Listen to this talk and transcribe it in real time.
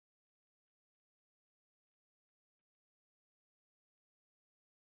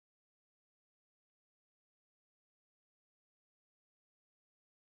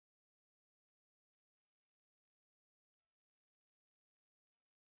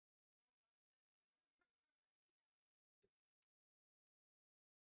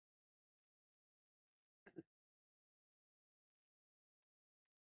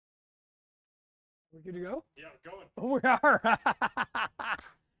We're good to go? Yeah, going. We are.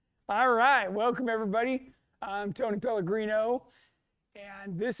 All right. Welcome, everybody. I'm Tony Pellegrino,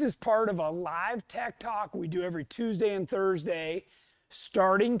 and this is part of a live tech talk we do every Tuesday and Thursday.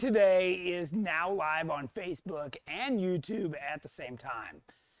 Starting today is now live on Facebook and YouTube at the same time.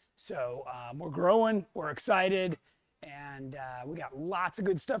 So we're growing, we're excited, and we got lots of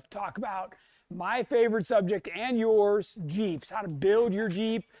good stuff to talk about. My favorite subject and yours, Jeeps, how to build your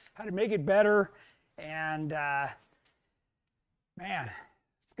Jeep, how to make it better. And man,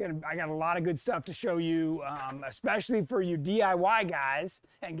 I got a lot of good stuff to show you, especially for you DIY guys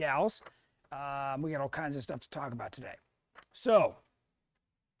and gals. We got all kinds of stuff to talk about today. So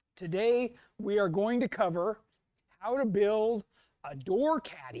today we are going to cover how to build a door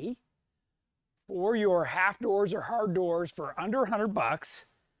caddy for your half doors or hard doors for under $100.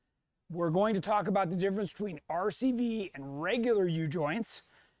 We're going to talk about the difference between RCV and regular U-joints.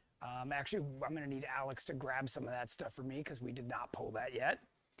 Actually, I'm going to need Alex to grab some of that stuff for me because we did not pull that yet.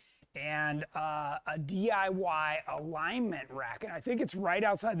 And a DIY alignment rack. And I think it's right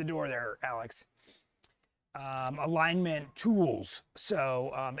outside the door there, Alex. Alignment tools.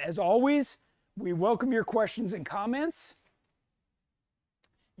 So as always, we welcome your questions and comments.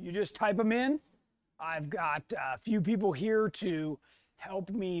 You just type them in. I've got a few people here to help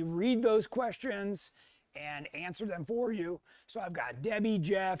me read those questions and answer them for you. So I've got Debbie,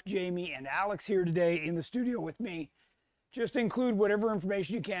 Jeff, Jamie, and Alex here today in the studio with me. Just include whatever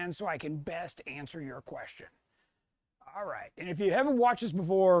information you can so I can best answer your question. All right, and if you haven't watched this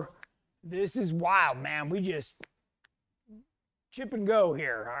before, this is wild, man. We just chip and go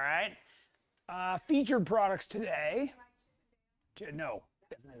here, all right? Featured products today. No,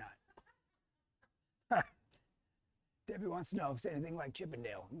 definitely not. Debbie wants to know if it's anything like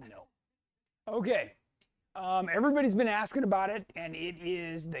Chippendale. No. Okay. Everybody's been asking about it, and it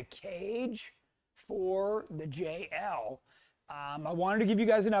is the cage for the JL. I wanted to give you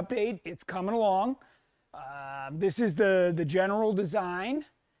guys an update. It's coming along. This is the general design,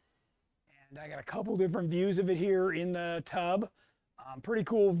 and I got a couple different views of it here in the tub. Pretty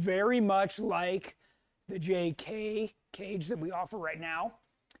cool, very much like the JK cage that we offer right now.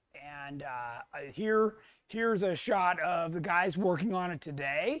 And here's a shot of the guys working on it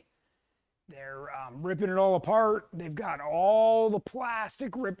today. They're ripping it all apart. They've got all the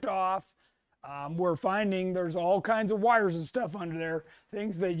plastic ripped off. We're finding there's all kinds of wires and stuff under there,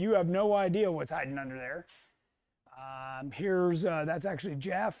 things that you have no idea what's hiding under there. That's actually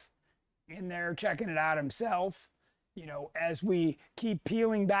Jeff in there checking it out himself. You know, as we keep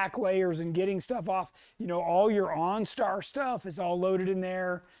peeling back layers and getting stuff off, you know, all your OnStar stuff is all loaded in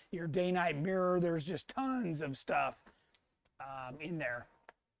there. Your day-night mirror, there's just tons of stuff in there.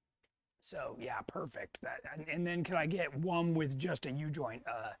 So yeah, perfect. And then can I get one with just a U-joint?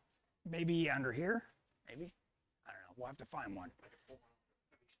 Maybe under here? Maybe? I don't know. We'll have to find one.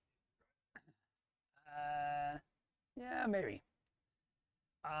 Yeah, maybe.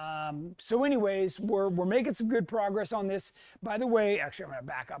 So anyways, we're making some good progress on this. By the way, actually, I'm going to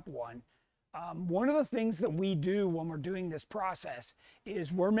back up one. One of the things that we do when we're doing this process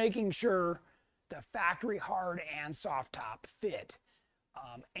is we're making sure the factory hard and soft top fit.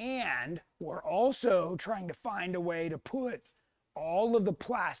 And we're also trying to find a way to put all of the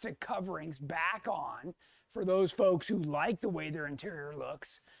plastic coverings back on for those folks who like the way their interior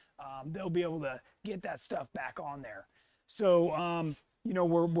looks. They'll be able to get that stuff back on there. So, you know,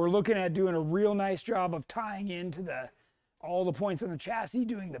 we're looking at doing a real nice job of tying into all the points on the chassis,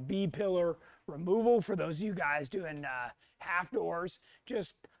 doing the B-pillar removal for those of you guys doing half doors.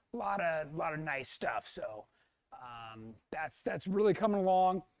 Just a lot of nice stuff. So that's really coming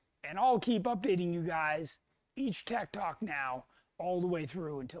along, and I'll keep updating you guys each Tech Talk now all the way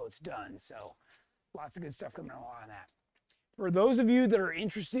through until it's done. So lots of good stuff coming along on that. For those of you that are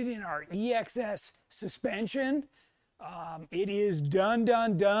interested in our EXS suspension, it is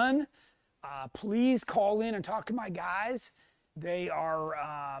done. Please call in and talk to my guys. They've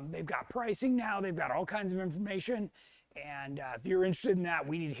got pricing now. They've got all kinds of information. And if you're interested in that,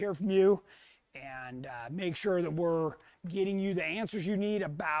 we need to hear from you and make sure that we're getting you the answers you need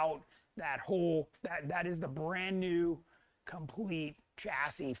about that is the brand new complete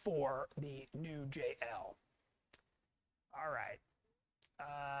chassis for the new JL. All right.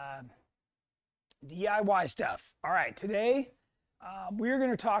 DIY stuff. All right, today we're going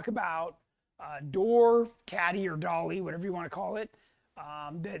to talk about door caddy or dolly, whatever you want to call it,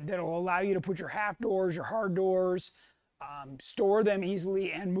 that'll allow you to put your half doors, your hard doors, store them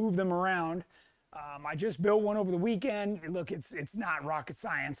easily and move them around. I just built one over the weekend. Look, it's not rocket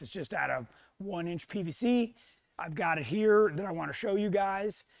science. It's just out of 1-inch PVC. I've got it here that I want to show you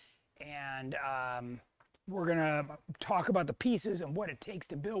guys. and we're gonna talk about the pieces and what it takes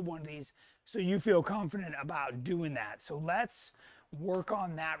to build one of these so you feel confident about doing that. So let's work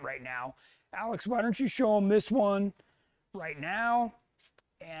on that right now. Alex, why don't you show them this one right now?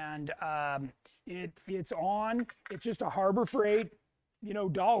 And it's on, it's just a Harbor Freight, you know,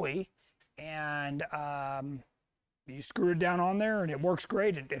 dolly, and you screw it down on there and it works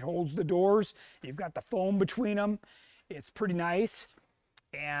great. It holds the doors. You've got the foam between them. It's pretty nice.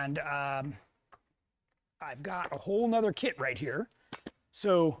 And I've got a whole nother kit right here.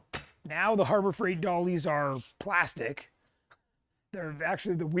 So now the Harbor Freight dollies are plastic. They're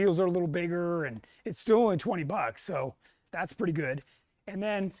actually, the wheels are a little bigger and it's still only 20 bucks. So that's pretty good. And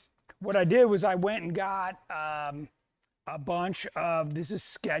then what I did was I went and got a bunch of, this is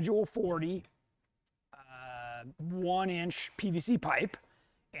Schedule 40, 1-inch PVC pipe.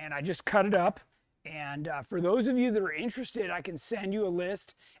 And I just cut it up. And for those of you that are interested, I can send you a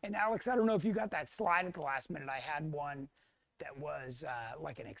list. And Alex, I don't know if you got that slide at the last minute. I had one that was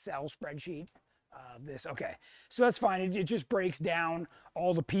like an Excel spreadsheet of this. Okay, so that's fine. It just breaks down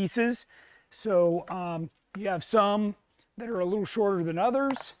all the pieces. So you have some that are a little shorter than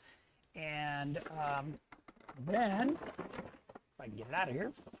others. And then, if I can get it out of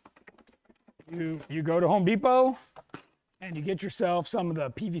here, you go to Home Depot and you get yourself some of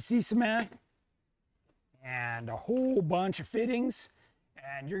the PVC cement and a whole bunch of fittings,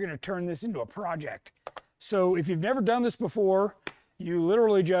 and you're gonna turn this into a project. So if you've never done this before, you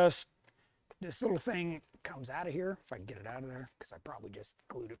literally just, this little thing comes out of here, if I can get it out of there, because I probably just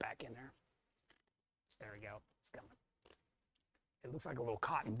glued it back in there. There we go, it's coming. It looks like a little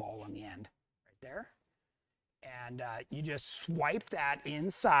cotton ball on the end, right there. And you just swipe that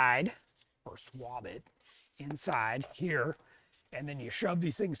inside, or swab it inside here, and then you shove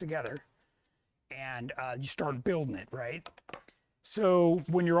these things together. And you start building it, right? So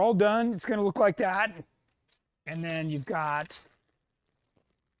when you're all done, it's gonna look like that. And then you've got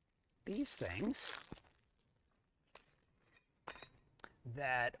these things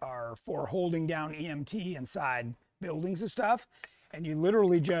that are for holding down EMT inside buildings and stuff. And you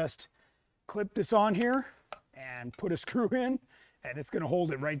literally just clip this on here and put a screw in, and it's gonna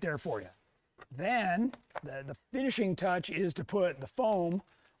hold it right there for you. Then the finishing touch is to put the foam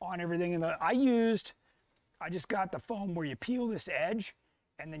on everything. And I just got the foam where you peel this edge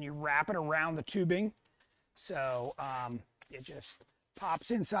and then you wrap it around the tubing. So it just pops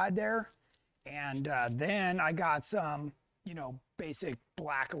inside there. And then I got some, you know, basic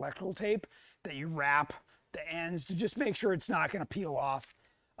black electrical tape that you wrap the ends to just make sure it's not gonna peel off.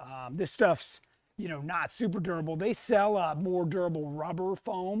 This stuff's, you know, not super durable. They sell a more durable rubber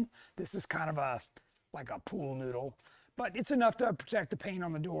foam. This is kind of like a pool noodle. But it's enough to protect the paint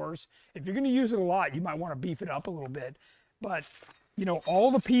on the doors. If you're gonna use it a lot, you might wanna beef it up a little bit. But, you know, all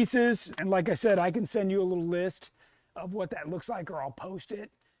the pieces, and like I said, I can send you a little list of what that looks like, or I'll post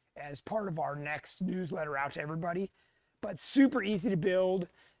it as part of our next newsletter out to everybody. But super easy to build.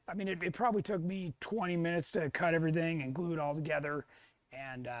 I mean, it probably took me 20 minutes to cut everything and glue it all together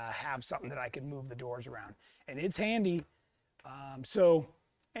and have something that I can move the doors around. And it's handy. So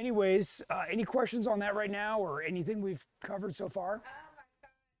anyways, any questions on that right now, or anything we've covered so far?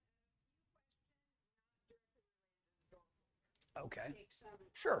 Okay.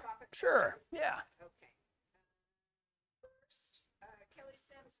 Sure. Sure. Yeah. Okay. First, Kelly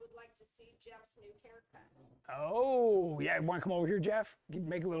Sims would like to see Jeff's new haircut. Oh, yeah. You want to come over here, Jeff?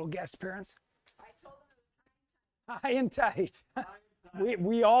 Make a little guest appearance? I told him it was High and tight.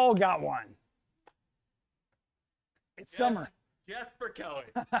 We all got one. It's summer. Just for Kelly.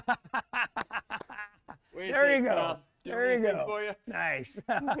 There you go. There you go. For you? Nice.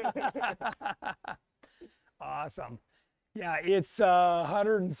 Awesome. Yeah, it's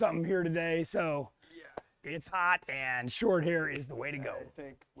 100 and something here today, so Yeah. it's hot, and short hair is the way to go. I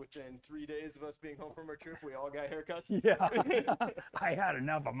think within 3 days of us being home from our trip, we all got haircuts. Yeah, I had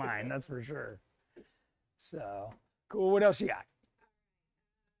enough of mine, that's for sure. So, cool. What else you got?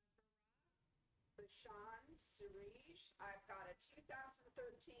 Sean Suresh. I've got a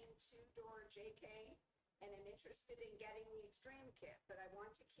 2013 two-door JK and am interested in getting the Extreme kit, but I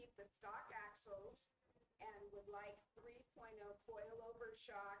want to keep the stock axles and would like 3.0 coilover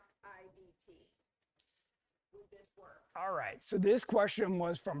shock IVP. Would this work? All right, so this question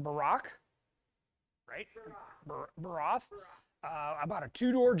was from Barack, right? Barath. About a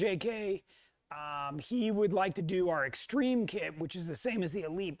two-door JK. He would like to do our Extreme kit, which is the same as the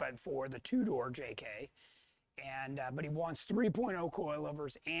Elite, but for the two-door JK. And but he wants 3.0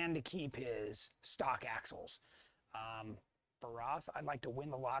 coilovers and to keep his stock axles. Barath, I'd like to win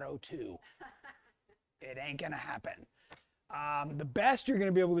the lotto too. It ain't gonna happen. The best you're going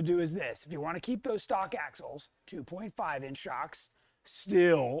to be able to do is this. If you want to keep those stock axles, 2.5-inch shocks,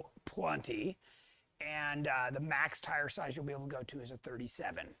 still plenty. And the max tire size you'll be able to go to is a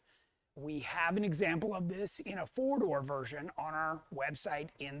 37. We have an example of this in a 4-door version on our website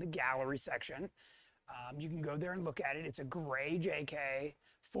in the gallery section. You can go there and look at it. It's a gray JK,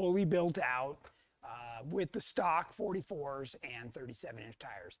 fully built out, with the stock 44s and 37-inch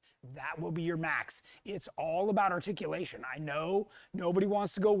tires. That will be your max. It's all about articulation. I know nobody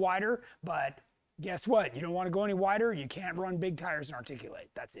wants to go wider, but guess what? You don't want to go any wider, you can't run big tires and articulate.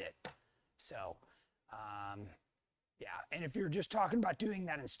 That's it. So, yeah. And if you're just talking about doing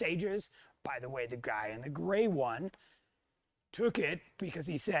that in stages, by the way, the guy in the gray one took it because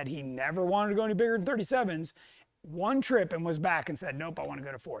he said he never wanted to go any bigger than 37s, one trip and was back and said, nope, I want to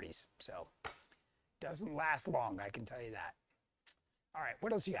go to 40s. So, doesn't last long, I can tell you that. All right,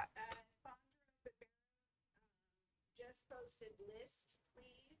 what else you got? Just posted list,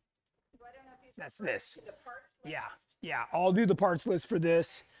 please. So I don't know if you That's this. to the parts list. Yeah, I'll do the parts list for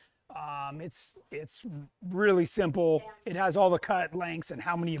this. It's really simple. It has all the cut lengths and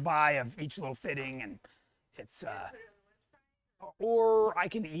how many you buy of each little fitting, and it's or I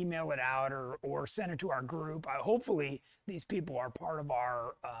can email it out or send it to our group. Hopefully these people are part of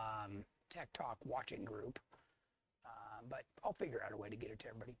our Tech Talk watching group, but I'll figure out a way to get it to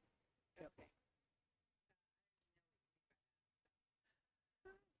everybody. Yep.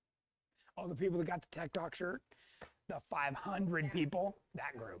 All the people that got the Tech Talk shirt, the 500 people,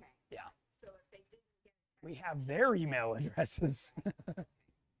 that group, yeah. So if they didn't get it, We have their email addresses. oh, I'm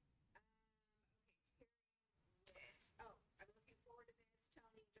looking forward to this.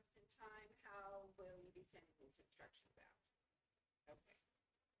 Tony, just in time, how will you be sending these instructions out? Okay.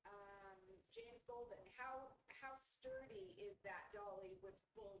 James Golden, how sturdy is that dolly with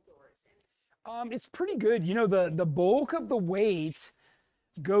full doors in it? It's pretty good. You know, the bulk of the weight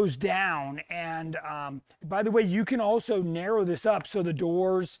goes down, and by the way, you can also narrow this up so the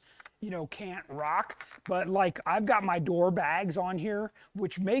doors, you know, can't rock. But like I've got my door bags on here,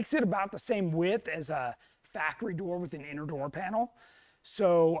 which makes it about the same width as a factory door with an inner door panel.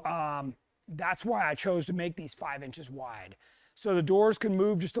 So that's why I chose to make these 5 inches wide. So the doors can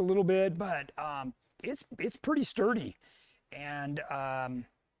move just a little bit, but it's pretty sturdy. And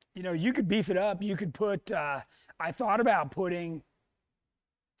you know, you could beef it up. You could put, I thought about putting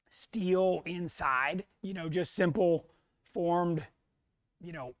steel inside, you know, just simple formed,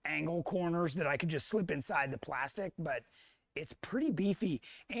 you know, angle corners that I could just slip inside the plastic, but it's pretty beefy.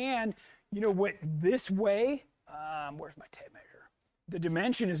 And you know what, this way, where's my tape measure? The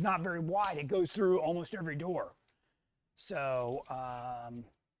dimension is not very wide. It goes through almost every door. So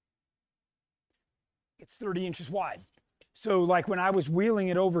it's 30 inches wide. So like when I was wheeling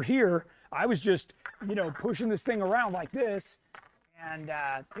it over here, I was just, you know, pushing this thing around like this, and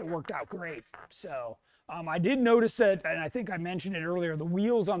it worked out great. So I did notice that, and I think I mentioned it earlier, the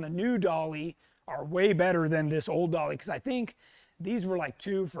wheels on the new dolly are way better than this old dolly, because I think these were like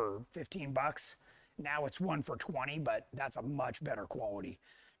 2 for 15 bucks. Now it's 1 for 20, but that's a much better quality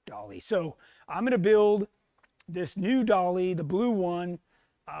dolly. So I'm gonna build this new dolly. The blue one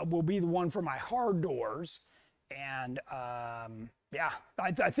will be the one for my hard doors. And yeah,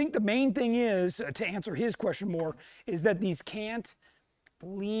 I think the main thing is, to answer his question more, is that these can't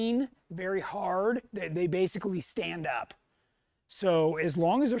lean very hard. They basically stand up. So as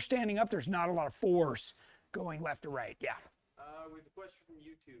long as they're standing up, there's not a lot of force going left to right. Yeah. We have a question from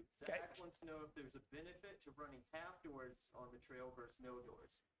YouTube. Zach wants to know if there's a benefit to running half doors on the trail versus no doors.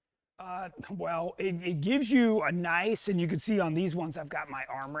 Well, it gives you a nice, and you can see on these ones I've got my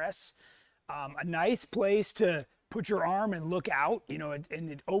armrests, a nice place to put your arm and look out, you know, and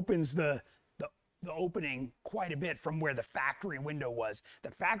it opens the opening quite a bit from where the factory window was. The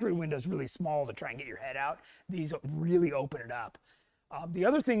factory window is really small to try and get your head out. These really open it up. The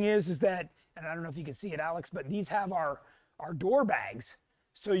other thing is that, and I don't know if you can see it, Alex, but these have our door bags.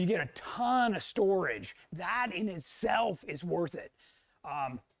 So you get a ton of storage. That in itself is worth it.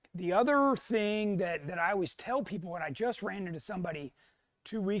 The other thing that I always tell people, and I just ran into somebody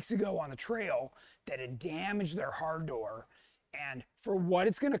 2 weeks ago on the trail that had damaged their hard door, and for what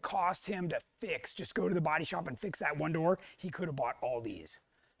it's going to cost him to fix, just go to the body shop and fix that one door, he could have bought all these.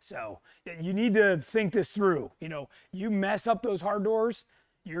 So you need to think this through. You know, you mess up those hard doors,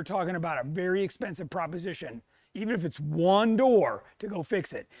 you're talking about a very expensive proposition. Even if it's one door to go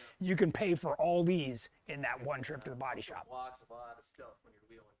fix it, you can pay for all these in that one trip to the body shop. Blocks a lot of stuff when you're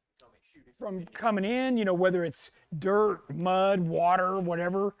wheeling. Shooting. From coming in, you know, whether it's dirt, mud, water,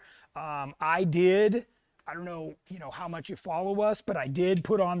 whatever. I don't know, you know, how much you follow us, but I did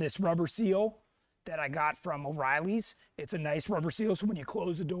put on this rubber seal that I got from O'Reilly's. It's a nice rubber seal, so when you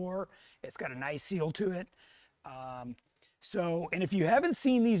close the door, it's got a nice seal to it. And if you haven't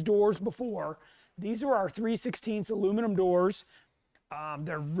seen these doors before, these are our 3/16 aluminum doors.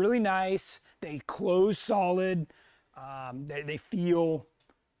 They're really nice. They close solid. They feel,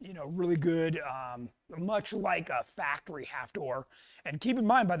 you know, really good, much like a factory half door. And keep in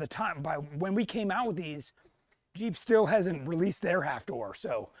mind, by when we came out with these, Jeep still hasn't released their half door.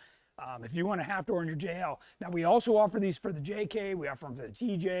 So if you want a half door in your JL, now we also offer these for the JK. We offer them for the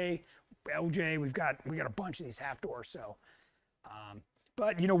TJ, LJ. We got a bunch of these half doors. So,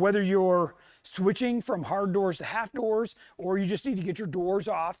 but you know, whether you're switching from hard doors to half doors, or you just need to get your doors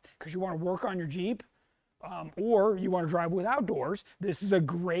off because you want to work on your Jeep, or you want to drive without doors, this is a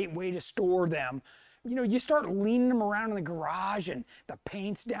great way to store them. You know, you start leaning them around in the garage and the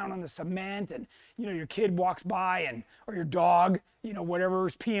paint's down on the cement, and you know, your kid walks by, and or your dog, you know, whatever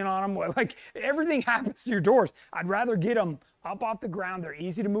is peeing on them, like everything happens to your doors. I'd rather get them up off the ground. They're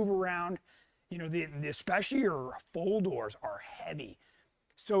easy to move around. You know, especially your full doors are heavy.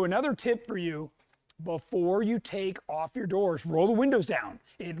 So another tip for you, before you take off your doors, roll the windows down.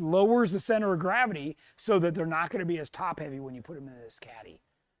 It lowers the center of gravity so that they're not going to be as top heavy when you put them in this caddy.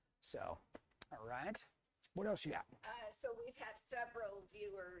 So, all right. What else you got? So we've had several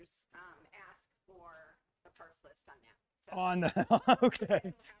viewers ask for the parts list on that. So On the,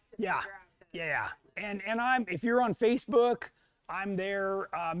 okay. Yeah. Yeah. And if you're on Facebook, I'm there.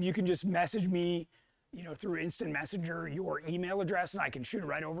 You can just message me, you know, through instant messenger, your email address, and I can shoot it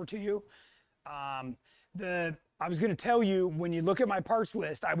right over to you. I was going to tell you, when you look at my parts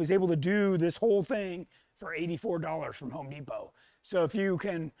list, I was able to do this whole thing for $84 from Home Depot. So if you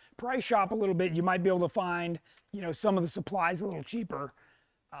can price shop a little bit, you might be able to find, you know, some of the supplies a little cheaper.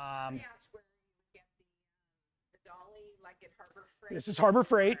 I asked where you get the dolly, like at Harbor Freight. This is Harbor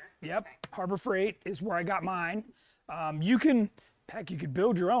Freight. Yep, Okay. Harbor Freight is where I got mine. You could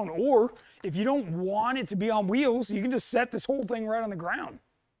build your own, or if you don't want it to be on wheels, you can just set this whole thing right on the ground.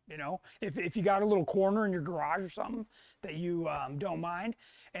 You know, if you got a little corner in your garage or something that you don't mind.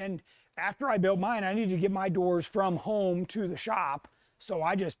 And after I built mine, I needed to get my doors from home to the shop, so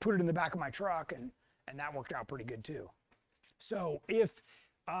I just put it in the back of my truck, and that worked out pretty good too. So if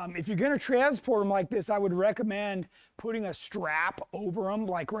you're going to transport them like this, I would recommend putting a strap over them,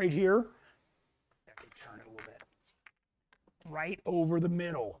 like right here. I can turn it a little bit. Right over the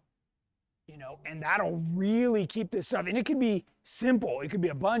middle. You know, and that'll really keep this stuff. And it could be simple. It could be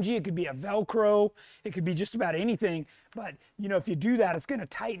a bungee. It could be a Velcro. It could be just about anything. But, you know, if you do that, it's going to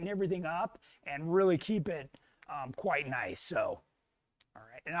tighten everything up and really keep it quite nice. So, all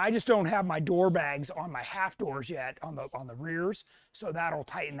right. And I just don't have my door bags on my half doors yet on the rears. So that'll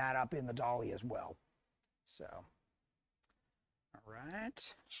tighten that up in the dolly as well. So, all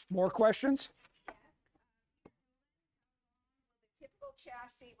right. More questions? Typical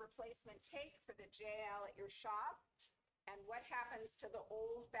chassis replacement take for the JL at your shop, and what happens to the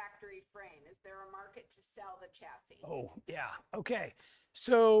old factory frame? Is there a market to sell the chassis? Oh, yeah. Okay.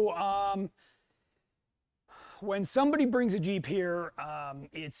 So when somebody brings a Jeep here,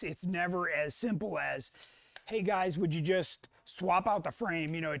 it's never as simple as, hey guys, would you just swap out the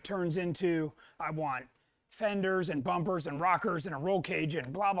frame? You know, it turns into, I want fenders and bumpers and rockers and a roll cage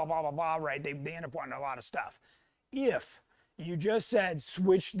and blah, blah, blah, blah, blah, right? They end up wanting a lot of stuff. If you just said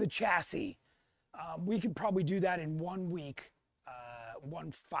switch the chassis, we could probably do that in 1 week,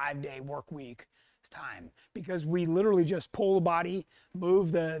 1 5-day work week time, because we literally just pull the body,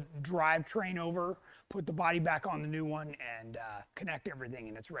 move the drivetrain over, put the body back on the new one, and connect everything,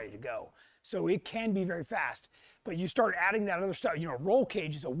 and it's ready to go. So it can be very fast, but you start adding that other stuff. You know, roll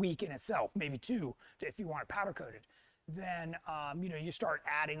cage is a week in itself, maybe 2 if you want it powder coated. Then you know, you start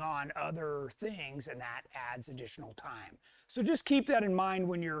adding on other things, and that adds additional time. So just keep that in mind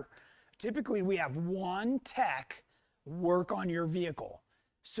when you're, typically we have 1 tech work on your vehicle.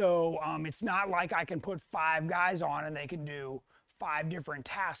 So it's not like I can put 5 guys on and they can do 5 different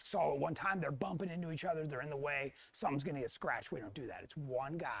tasks all at one time. They're bumping into each other, they're in the way, something's gonna get scratched. We don't do that, it's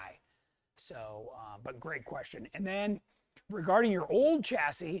 1 guy. So, but great question. And then regarding your old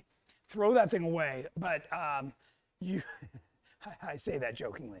chassis, throw that thing away. But I say that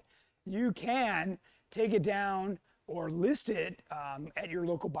jokingly. You can take it down or list it at your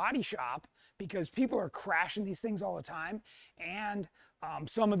local body shop, because people are crashing these things all the time. And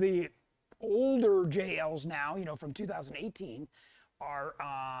some of the older JLs now, you know, from 2018 are,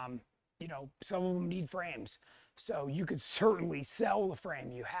 you know, some of them need frames. So you could certainly sell the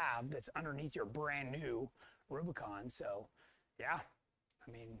frame you have that's underneath your brand new Rubicon. So yeah,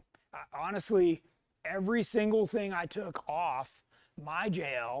 I mean, honestly, every single thing I took off my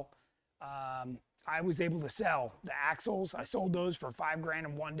JL, I was able to sell the axles. I sold those for $5,000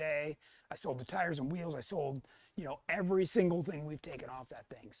 in one day. I sold the tires and wheels. I sold, you know, every single thing we've taken off that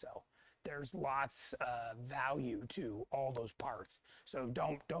thing. So there's lots of value to all those parts. So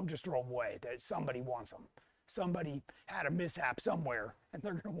don't just throw them away. That somebody wants them. Somebody had a mishap somewhere, and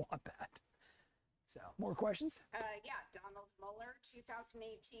they're going to want that. So, more questions? Yeah, Donald Muller,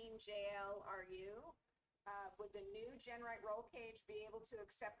 2018 JLRU. Would the new GenRight roll cage be able to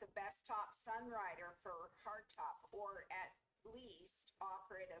accept the best top Sunrider for hardtop, or at least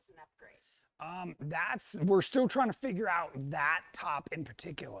offer it as an upgrade? We're still trying to figure out that top in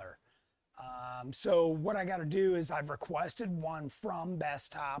particular. So what I got to do is I've requested one from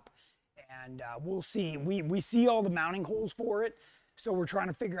Best Top, and we'll see. We see all the mounting holes for it, so we're trying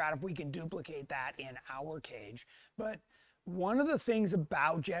to figure out if we can duplicate that in our cage. But one of the things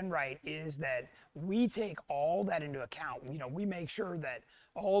about GenRight is that we take all that into account. You know, we make sure that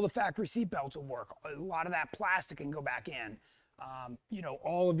all the factory seat belts will work. A lot of that plastic can go back in. You know,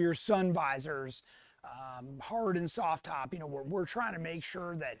 all of your sun visors, hard and soft top, you know, we're trying to make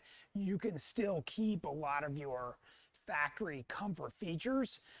sure that you can still keep a lot of your factory comfort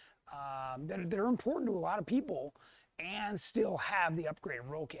features that are important to a lot of people and still have the upgraded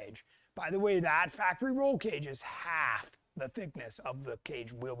roll cage. By the way, that factory roll cage is half the thickness of the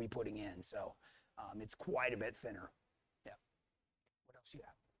cage we'll be putting in. So it's quite a bit thinner. Yeah. What else you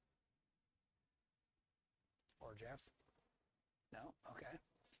got? Or Jeff? No? Okay.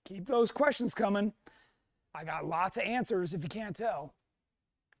 Keep those questions coming. I got lots of answers if you can't tell.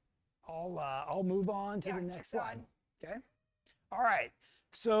 I'll move on to the next slide. Okay? All right.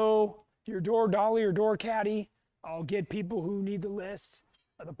 So your door dolly or door caddy, I'll get people who need the list,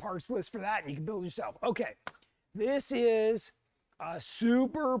 the parts list for that, and you can build yourself. Okay. This is a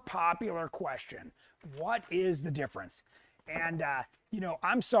super popular question. What is the difference? And, you know,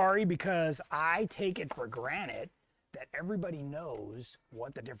 I'm sorry because I take it for granted that everybody knows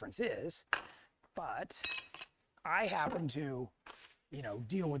what the difference is, but I happen to, you know,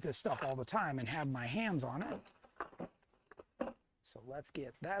 deal with this stuff all the time and have my hands on it. So let's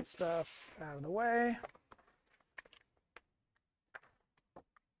get that stuff out of the way.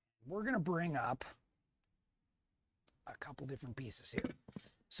 We're going to bring up a couple different pieces here.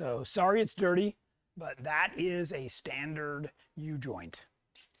 So sorry it's dirty, but that is a standard U-joint.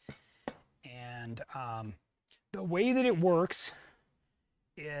 And the way that it works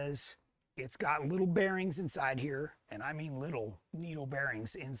is it's got little bearings inside here, and I mean little needle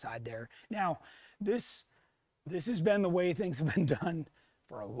bearings inside there. Now, this has been the way things have been done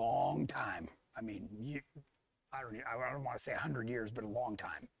for a long time. I mean, I don't want to say 100 years, but a long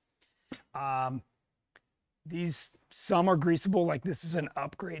time. Some are greasable, like this is an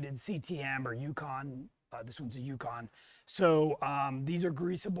upgraded CTM or Yukon. This one's a Yukon. So these are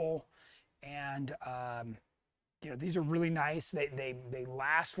greasable, and you know, these are really nice. They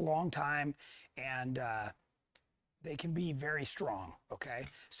last a long time, and they can be very strong. Okay,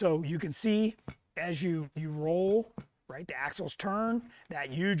 so you can see as you roll, right, the axles turn.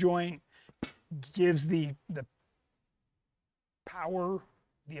 That U-joint gives the power,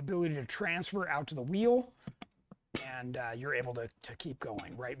 the ability to transfer out to the wheel, and you're able to keep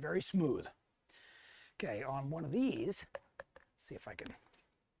going, right? Very smooth. Okay, on one of these, let's see if I can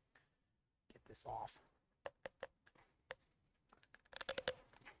get this off.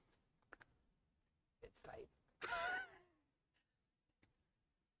 It's tight.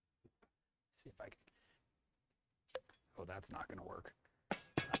 See if I can. Oh, that's not going to work.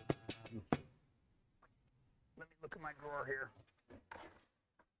 Let me look at my drawer here.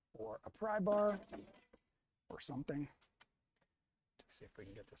 Or a pry bar or something to see if we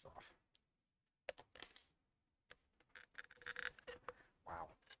can get this off. Wow,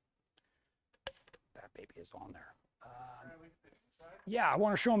 that baby is on there. Yeah, I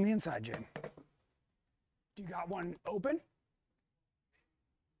want to show them the inside, Jim. Do you got one open?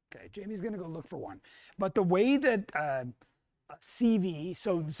 Okay, Jamie's going to go look for one. But the way that CV,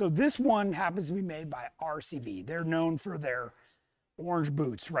 so this one happens to be made by RCV. They're known for their orange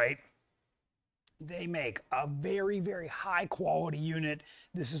boots, right? They make a very, very high quality unit.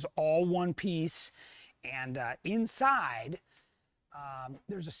 This is all one piece. And inside,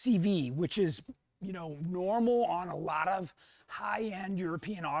 there's a CV, which is, you know, normal on a lot of high-end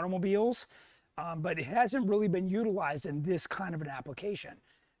European automobiles, but it hasn't really been utilized in this kind of an application.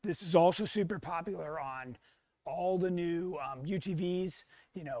 This is also super popular on all the new UTVs,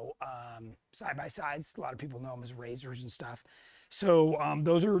 you know, side-by-sides. A lot of people know them as razors and stuff. So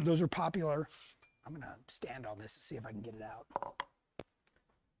those are popular. I'm gonna stand on this to see if I can get it out.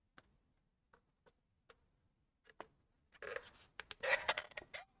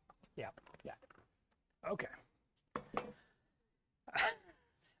 Yeah.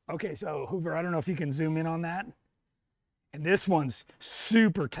 Okay, so Hoover, I don't know if you can zoom in on that. And this one's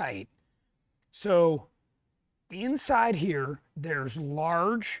super tight. So inside here, there's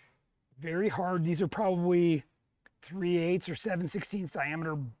large, very hard, these are probably 3/8 or 7/16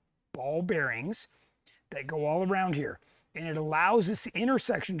 diameter ball bearings that go all around here. And it allows this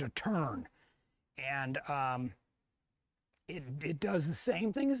intersection to turn. And it does the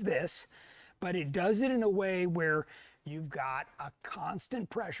same thing as this, but it does it in a way where you've got a constant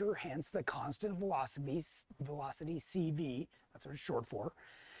pressure, hence the constant velocity CV, that's what it's short for.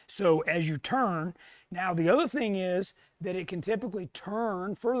 So as you turn, now the other thing is that it can typically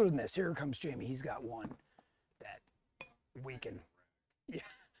turn further than this. Here comes Jamie, he's got one that we can, yeah,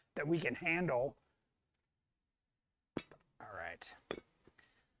 that we can handle. All right.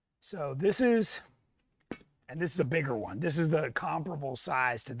 So this is a bigger one. This is the comparable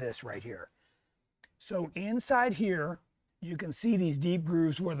size to this right here. So inside here, you can see these deep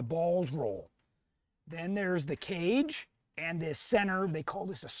grooves where the balls roll. Then there's the cage and this center, they call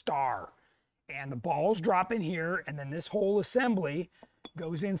this a star. And the balls drop in here, and then this whole assembly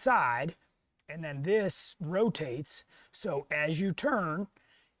goes inside, and then this rotates. So as you turn,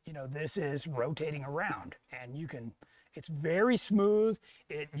 you know, this is rotating around, and you can, it's very smooth.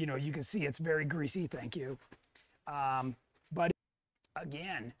 You know, you can see it's very greasy, thank you. But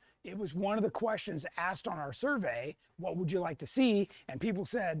again, it was one of the questions asked on our survey, what would you like to see? And people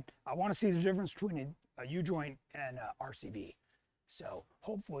said, I want to see the difference between a U-joint and a RCV. So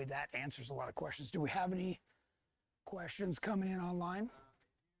hopefully that answers a lot of questions. Do we have any questions coming in online?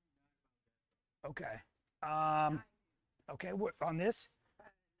 Okay. Okay, what, on this?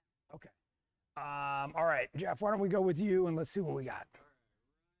 Okay. All right, Jeff, why don't we go with you and let's see what we got.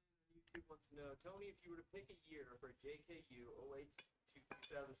 YouTube wants to know, Tony, if you were to pick a year for JKU 08 to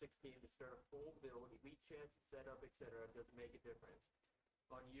 2016 to start a full build, elite chassis setup, etc., does it make a difference?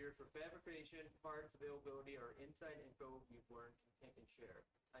 On years for fabrication, parts, availability, or inside info you've learned and can share.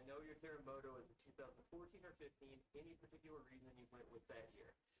 I know your Terremoto is a 2014 or 15. Any particular reason you went with that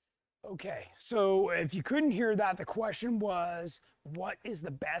year? Okay, so if you couldn't hear that, the question was, what is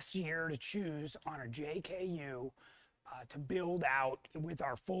the best year to choose on a JKU to build out with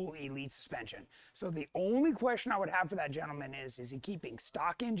our full elite suspension? So the only question I would have for that gentleman is he keeping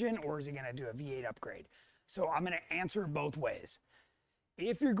stock engine or is he going to do a V8 upgrade? So I'm going to answer it both ways.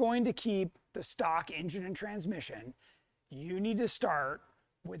 If you're going to keep the stock engine and transmission, you need to start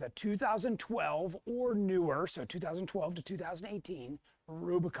with a 2012 or newer, so 2012 to 2018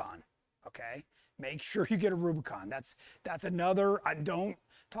 Rubicon, okay? Make sure you get a Rubicon. That's another, I don't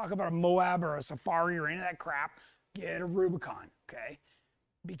talk about a Moab or a Safari or any of that crap. Get a Rubicon, okay?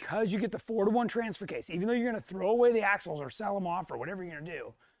 Because you get the 4-to-1 transfer case, even though you're gonna throw away the axles or sell them off or whatever you're gonna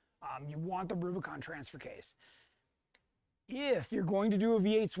do, you want the Rubicon transfer case. If you're going to do a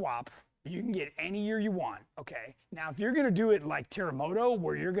V8 swap, you can get any year you want, okay? Now, if you're gonna do it like Terremoto,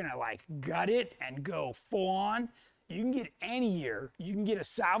 where you're gonna like gut it and go full on, you can get any year. You can get a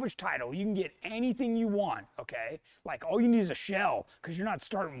salvage title. You can get anything you want, okay? Like all you need is a shell, because you're not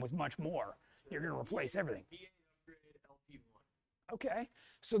starting with much more. You're gonna replace everything. Okay,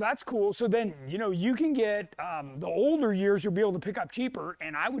 so that's cool. So then, you know, you can get the older years you'll be able to pick up cheaper,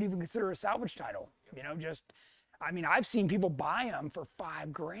 and I would even consider a salvage title. You know, just, I mean, I've seen people buy them for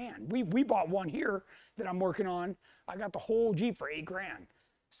 $5 grand. We bought one here that I'm working on. I got the whole Jeep for $8 grand.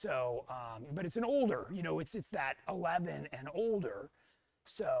 So, but it's an older, you know, it's that 11 and older.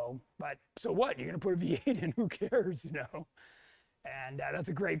 So, but so what? You're gonna put a V8 in? Who cares? You know, and that's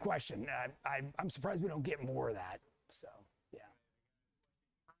a great question. I'm surprised we don't get more of that. So.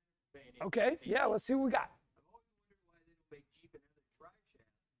 Okay, yeah, let's see what we got. I've always wondered why they don't make Jeep another drive shaft.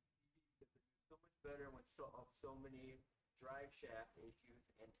 Because it's so much better with so many drive shaft issues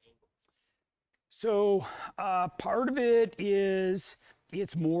and angles. So part of it is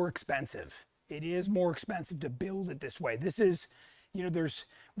it's more expensive. It is more expensive to build it this way. This is, you know, there's,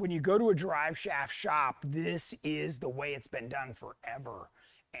 when you go to a drive shaft shop, this is the way it's been done forever.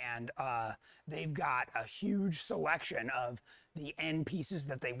 And they've got a huge selection of the end pieces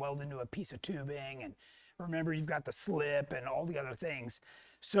that they weld into a piece of tubing. And remember, you've got the slip and all the other things.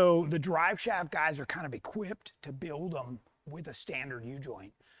 So the drive shaft guys are kind of equipped to build them with a standard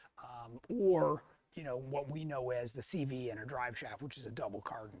U-joint. Or, you know, what we know as the CV and a drive shaft, which is a double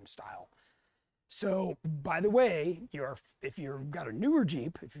cardan style. So, by the way, if you've got a newer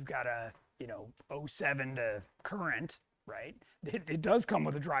Jeep, if you've got a, you know, 07 to current, right? It does come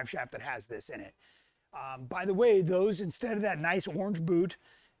with a drive shaft that has this in it. By the way, those, instead of that nice orange boot,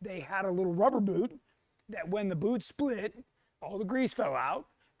 they had a little rubber boot that when the boot split, all the grease fell out,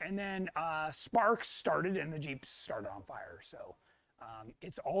 and then sparks started and the Jeep started on fire. So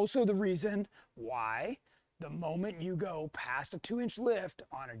It's also the reason why the moment you go past a 2-inch lift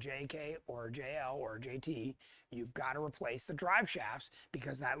on a JK or a JL or a JT, you've got to replace the drive shafts,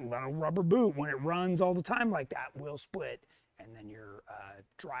 because that little rubber boot, when it runs all the time like that, will split, and then your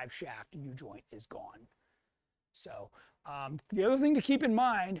drive shaft U-joint is gone. So the other thing to keep in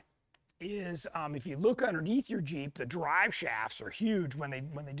mind is if you look underneath your Jeep, the drive shafts are huge. When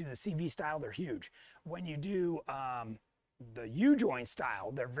they do the CV style, they're huge. When you do the U-joint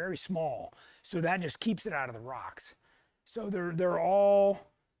style, they're very small. So that just keeps it out of the rocks. So they're all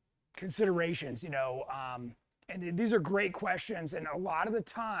considerations, you know, and these are great questions. And a lot of the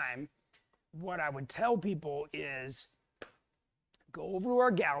time, what I would tell people is go over to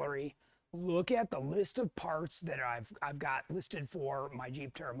our gallery, look at the list of parts that I've got listed for my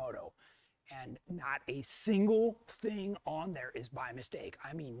Jeep Terremoto. And not a single thing on there is by mistake.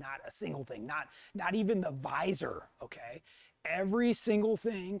 I mean, not a single thing, not even the visor, okay? Every single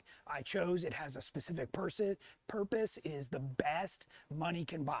thing I chose, it has a specific purpose. It is the best money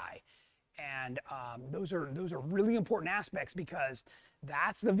can buy. And those are really important aspects, because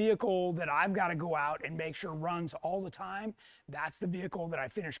that's the vehicle that I've got to go out and make sure runs all the time. That's the vehicle that I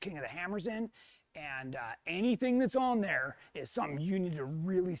finish King of the Hammers in. And anything that's on there is something you need to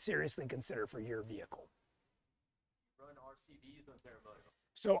really seriously consider for your vehicle. Run RCVs on Terremoto.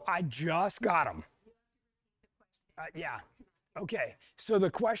 So I just got them. Yeah. Okay. So the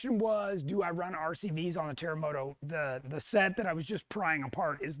question was, do I run RCVs on the Terremoto? The set that I was just prying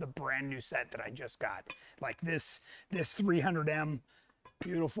apart is the brand new set that I just got. Like this 300M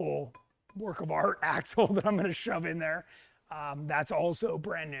beautiful work of art axle that I'm going to shove in there. That's also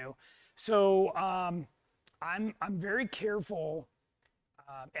brand new. So I'm very careful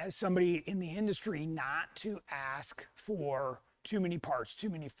as somebody in the industry not to ask for too many parts, too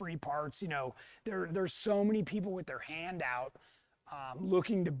many free parts. You know, there's so many people with their hand out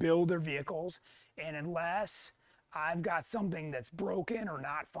looking to build their vehicles, and unless I've got something that's broken or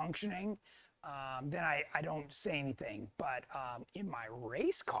not functioning, then I don't say anything. But in my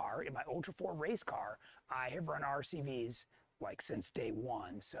race car, in my Ultra 4 race car, I have run RCVs like since day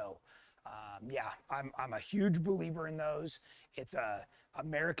one. So yeah, I'm a huge believer in those. It's a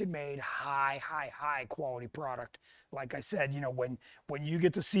American-made, high quality product. Like I said, you know, when you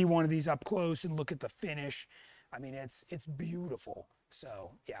get to see one of these up close and look at the finish, I mean, it's beautiful.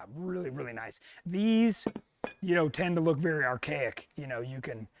 So yeah, really nice. These, you know, tend to look very archaic. You know, you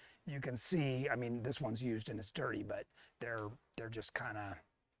can see. I mean, this one's used and it's dirty, but they're just kind of,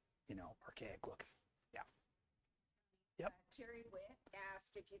 you know, archaic looking. Yeah. Yep. Terry Witt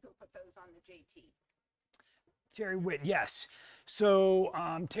asked if you could put those on the JT. Terry Witt, yes. So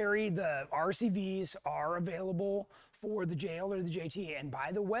Terry, the RCVs are available for the JL or the JT. And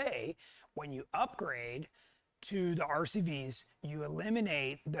by the way, when you upgrade to the RCVs, you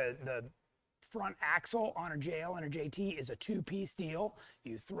eliminate the front axle on a JL and a JT is a 2-piece deal.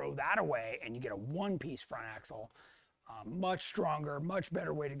 You throw that away and you get a 1-piece front axle. Much stronger, much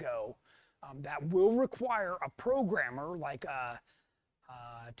better way to go. That will require a programmer like a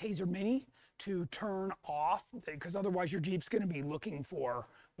Taser Mini to turn off, because otherwise your Jeep's going to be looking for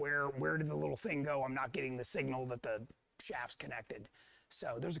where did the little thing go? I'm not getting the signal that the shaft's connected.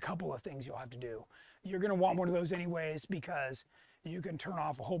 So there's a couple of things you'll have to do. You're going to want one of those anyways, because you can turn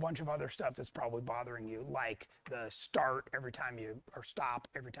off a whole bunch of other stuff that's probably bothering you, like the start every time you, or stop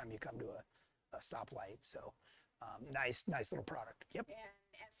every time you come to a stoplight. So nice little product. Yep.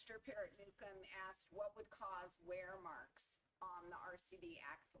 And Esther Parrott Newcomb asked what would cause wear marks on the RCV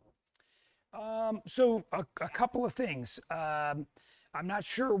axles. So a couple of things. I'm not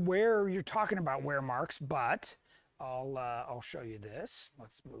sure where you're talking about wear marks, but I'll show you this.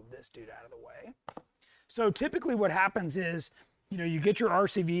 Let's move this dude out of the way. So typically what happens is, you know, you get your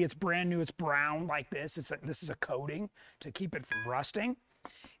RCV, it's brand new, it's brown like this. This is a coating to keep it from rusting.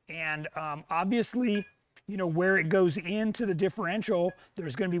 And obviously, you know, where it goes into the differential,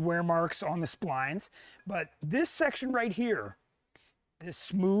 there's going to be wear marks on the splines. But this section right here, this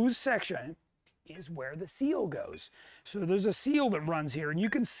smooth section, is where the seal goes. So there's a seal that runs here, and you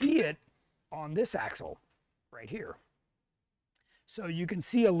can see it on this axle right here. So you can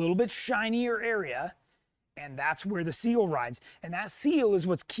see a little bit shinier area, and that's where the seal rides. And that seal is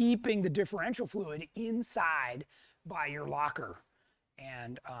what's keeping the differential fluid inside by your locker.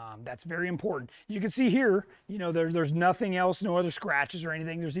 And that's very important. You can see here, you know, there's nothing else, no other scratches or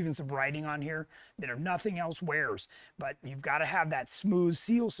anything. There's even some writing on here. Nothing else wears. But you've got to have that smooth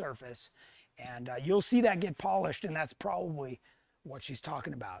seal surface. And you'll see that get polished, and that's probably what she's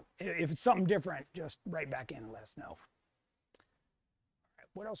talking about. If it's something different, just write back in and let us know. All right,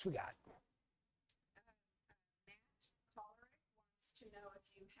 what else we got? Matt Kollerick wants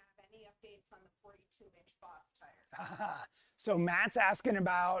 42-inch Boss tires. So Matt's asking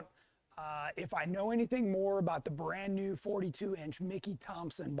about if I know anything more about the brand new 42-inch Mickey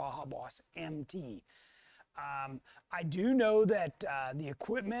Thompson Baja Boss MT. I do know that the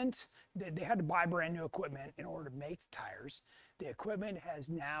equipment, they had to buy brand new equipment in order to make the tires. The equipment has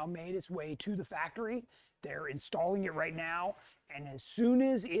now made its way to the factory. They're installing it right now, and as soon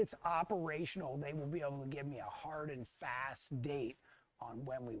as it's operational, they will be able to give me a hard and fast date on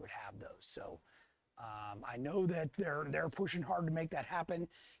when we would have those. So I know that they're pushing hard to make that happen.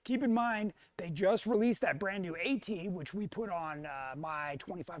 Keep in mind, they just released that brand new AT, which we put on my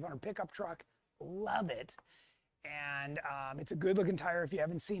 2500 pickup truck. Love it. And it's a good looking tire. If you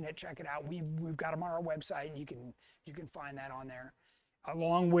haven't seen it, check it out. We've got them on our website. You can find that on there,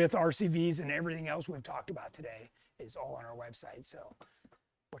 along with RCVs and everything else we've talked about today is all on our website. So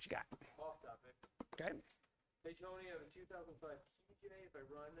what you got? Off topic. Okay. Hey Tony, I have a 2005 TJ. If I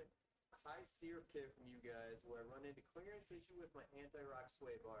run a high steer kit from you guys, will I run into clearance issue with my anti-rock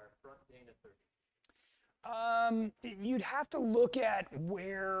sway bar front Dana 30? You'd have to look at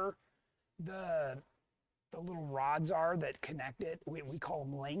where the little rods are that connect it. We call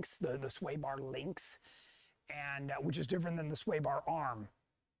them links, the sway bar links, and which is different than the sway bar arm.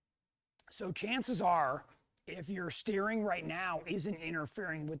 So chances are, if your steering right now isn't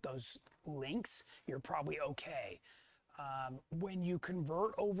interfering with those links, you're probably okay. When you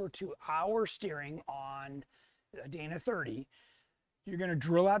convert over to our steering on a Dana 30, you're going to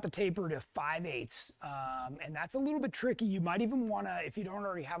drill out the taper to 5/8, and that's a little bit tricky. You might even want to, if you don't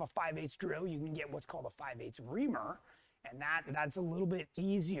already have a 5/8 drill, you can get what's called a 5/8 reamer, and that's a little bit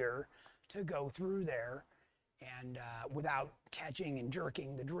easier to go through there and without catching and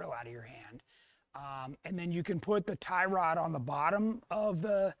jerking the drill out of your hand. And then you can put the tie rod on the bottom of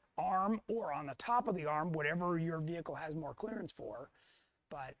the arm or on the top of the arm, whatever your vehicle has more clearance for.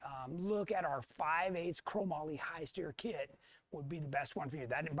 But look at our 5/8 chromoly high steer kit would be the best one for you.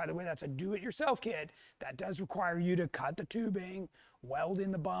 That, by the way, that's a do-it-yourself kit. That does require you to cut the tubing, weld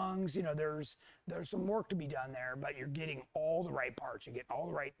in the bungs. You know, there's some work to be done there, but you're getting all the right parts. You get all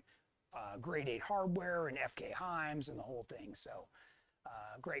the right grade 8 hardware and FK Heims and the whole thing. So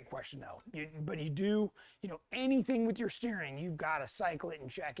great question though. But you do, you know, anything with your steering, you've got to cycle it and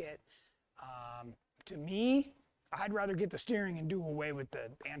check it. To me, I'd rather get the steering and do away with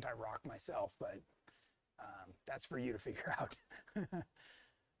the anti-rock myself, but that's for you to figure out.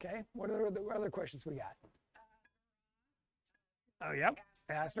 Okay, what other questions we got? Oh, yep,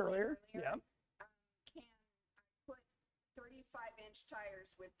 asked earlier. Yep. Can I put 35-inch tires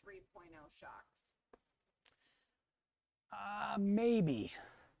with 3.0 shocks? Maybe.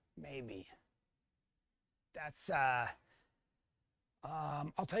 That's,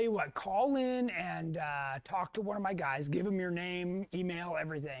 I'll tell you what, call in and talk to one of my guys, give him your name, email,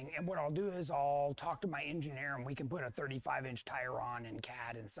 everything. And what I'll do is I'll talk to my engineer and we can put a 35-inch tire on in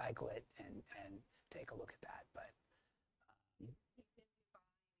CAD and cycle it and take a look at that. But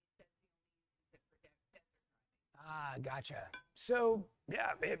gotcha. So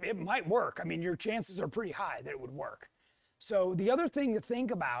yeah, it might work. I mean, your chances are pretty high that it would work. So the other thing to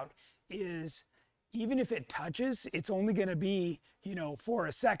think about is even if it touches, it's only going to be, you know, for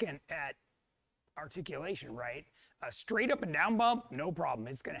a second at articulation, right? A straight up and down bump, no problem.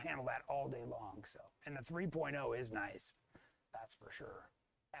 It's going to handle that all day long. So, and the 3.0 is nice. That's for sure.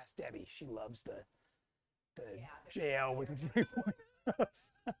 Ask Debbie. She loves the JL with the 3.0.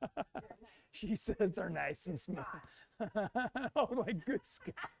 She says they're nice and smooth. Oh, like good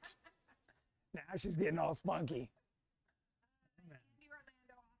scotch. Now she's getting all spunky. Andy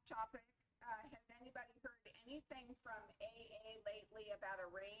Orlando, off topic. Has anybody heard anything from AA lately about a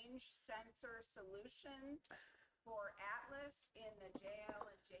range sensor solution for Atlas in the JL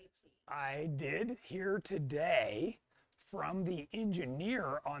and JT? I did hear today from the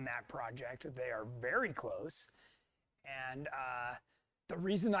engineer on that project. They are very close. And the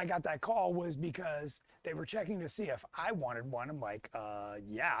reason I got that call was because they were checking to see if I wanted one. I'm like,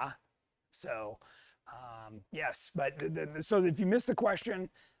 yeah. So, yes. But so if you missed the question,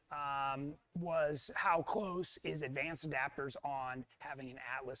 was how close is Advanced Adapters on having an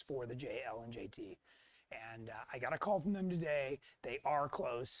Atlas for the JL and JT? And I got a call from them today. They are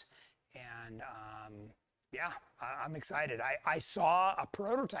close. And yeah, I'm excited. I saw a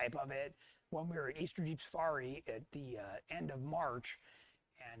prototype of it when we were at Easter Jeep Safari at the end of March,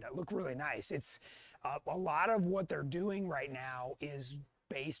 and it looked really nice. It's a lot of what they're doing right now is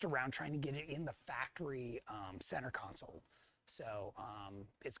based around trying to get it in the factory center console. So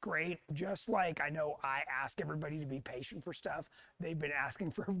it's great. Just like I know I ask everybody to be patient for stuff, they've been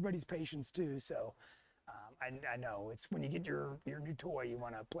asking for everybody's patience too. So I know it's when you get your new toy, you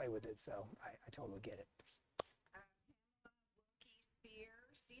want to play with it. So I totally get it. Wilkie Spear,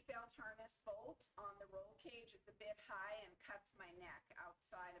 seatbelt harness bolt on the roll cage is a bit high and cuts my neck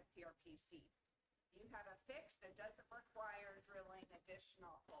outside of PRP seat. Do you have a fix that doesn't require drilling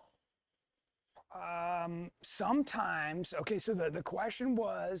additional holes? Sometimes, okay, so the question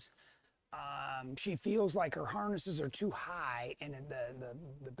was, she feels like her harnesses are too high and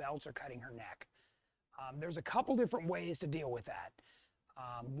the belts are cutting her neck. There's a couple different ways to deal with that.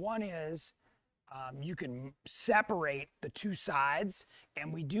 One is you can separate the two sides,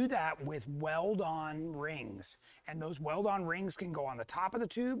 and we do that with weld-on rings. And those weld-on rings can go on the top of the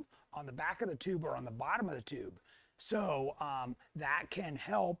tube, on the back of the tube, or on the bottom of the tube. So that can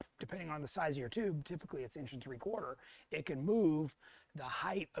help, depending on the size of your tube. Typically it's 1 3/4. It can move the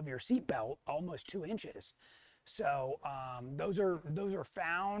height of your seat belt almost 2 inches. So those are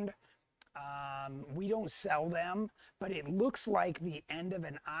found. We don't sell them, but it looks like the end of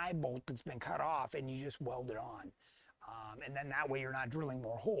an eye bolt that's been cut off, and you just weld it on. And then that way you're not drilling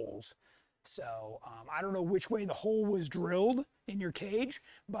more holes. So I don't know which way the hole was drilled in your cage,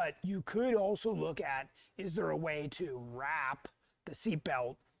 but you could also look at, is there a way to wrap the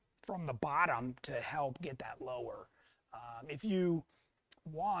seatbelt from the bottom to help get that lower? If you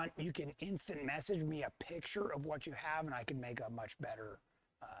want, you can instant message me a picture of what you have, and I can make a much better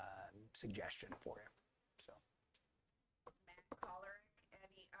suggestion for you. So, Matt Kollerick,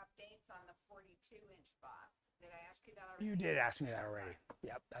 any updates on the 42-inch boss? Did I ask you that already? you did ask me that already.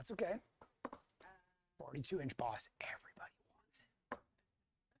 Yep, that's okay. 42-inch boss, everybody wants it.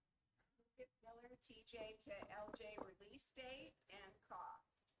 Lucas Miller, TJ to LJ release date and cost.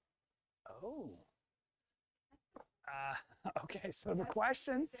 Oh. Okay, so the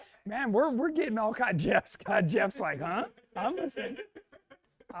question, man, we're getting all kind of Jeff's like, huh? I'm listening.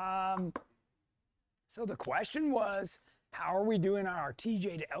 So the question was, how are we doing on our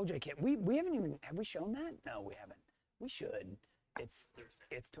TJ to LJ kit? We haven't even, have we shown that? No, we haven't. We should. It's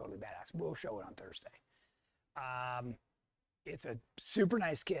totally badass. We'll show it on Thursday. It's a super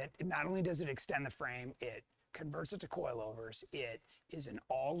nice kit. Not only does it extend the frame, it converts it to coilovers. It is an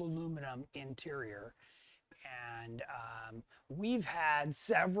all aluminum interior. And we've had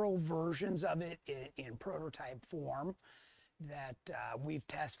several versions of it in prototype form that we've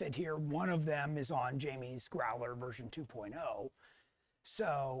test fit here. One of them is on Jamie's Growler version 2.0.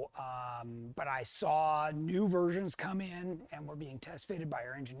 So, but I saw new versions come in and were being test fitted by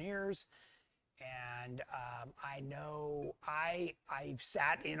our engineers. And I know I've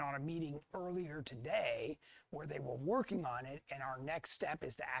sat in on a meeting earlier today where they were working on it, and our next step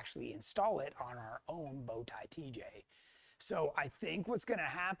is to actually install it on our own Bowtie TJ. So I think what's going to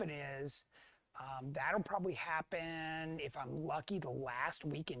happen is that'll probably happen, if I'm lucky, the last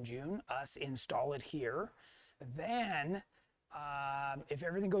week in June, us install it here. Then if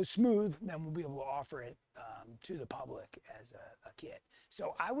everything goes smooth, then we'll be able to offer it to the public as a kit.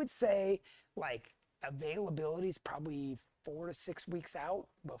 So I would say like availability is probably 4 to 6 weeks out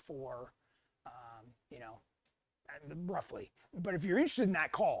before, you know, roughly. But if you're interested in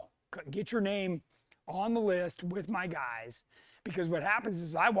that, call. Get your name on the list with my guys, because what happens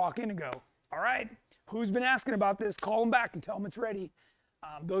is I walk in and go, all right, who's been asking about this? Call them back and tell them it's ready.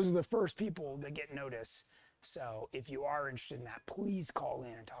 Those are the first people that get notice. So if you are interested in that, please call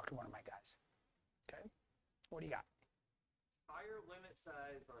in and talk to one of my guys. Okay, what do you got? Higher limit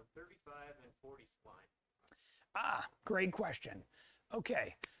size on 35 and 40 spline. Ah, great question.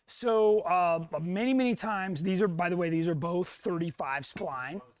 Okay, so many times, these are, by the way, these are both 35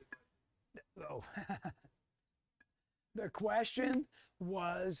 spline. Oh. The question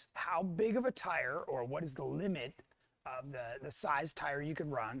was how big of a tire, or what is the limit of the size tire you can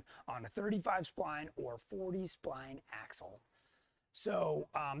run on a 35 spline or 40 spline axle. So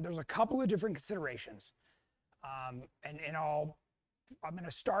there's a couple of different considerations. I'm going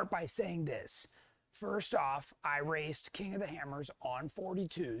to start by saying this. First off, I raced King of the Hammers on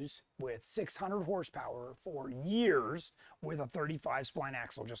 42s with 600 horsepower for years with a 35 spline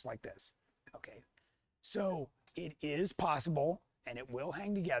axle just like this. Okay, so it is possible and it will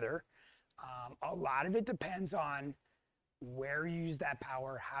hang together. A lot of it depends on where you use that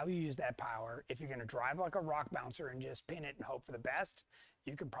power, how you use that power. If you're going to drive like a rock bouncer and just pin it and hope for the best,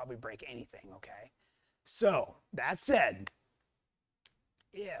 you can probably break anything, okay? So that said,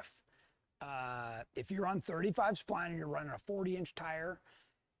 if you're on 35 spline and you're running a 40-inch tire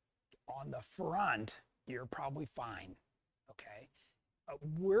on the front, you're probably fine, okay?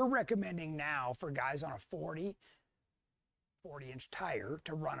 We're recommending now for guys on a 40, 40-inch tire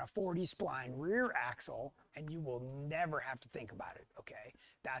to run a 40 spline rear axle, and you will never have to think about it, okay?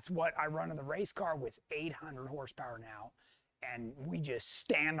 That's what I run in the race car with 800 horsepower now, and we just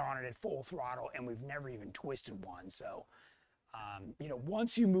stand on it at full throttle, and we've never even twisted one. So, you know,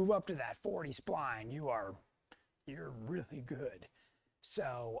 once you move up to that 40 spline, you're really good.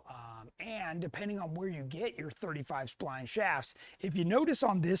 So, and depending on where you get your 35 spline shafts, if you notice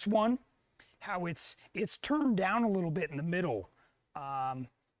on this one, how it's turned down a little bit in the middle.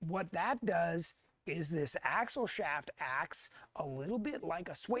 What that does is this axle shaft acts a little bit like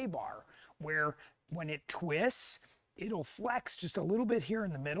a sway bar, where when it twists, it'll flex just a little bit here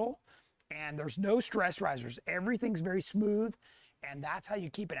in the middle, and there's no stress risers. Everything's very smooth, and that's how you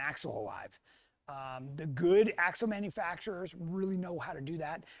keep an axle alive. The good axle manufacturers really know how to do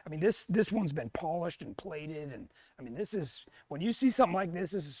that. I mean, this one's been polished and plated, and I mean, this is, when you see something like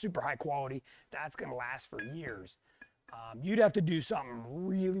this is super high quality, that's gonna last for years. You'd have to do something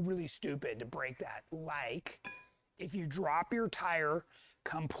really, really stupid to break that. Like, if you drop your tire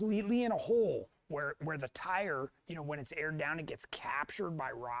completely in a hole where the tire, you know, when it's aired down, it gets captured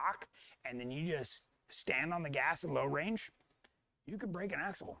by rock, and then you just stand on the gas at low range, you could break an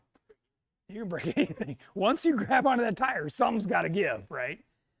axle. You can break anything. Once you grab onto that tire, something's got to give, right?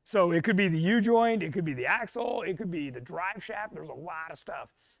 So it could be the U-joint, it could be the axle, it could be the drive shaft. There's a lot of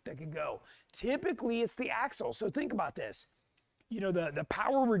stuff that could go. Typically, it's the axle. So think about this. You know, the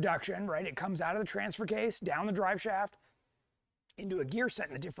power reduction, right? It comes out of the transfer case, down the drive shaft, into a gear set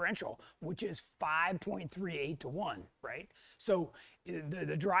in the differential, which is 5.38 to 1, right? So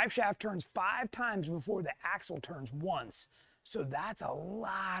the drive shaft turns 5 times before the axle turns once. So that's a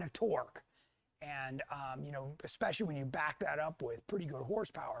lot of torque. And, you know, especially when you back that up with pretty good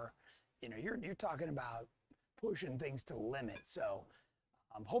horsepower, you know, you're talking about pushing things to the limit. So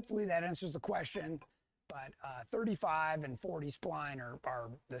hopefully that answers the question, but 35 and 40 spline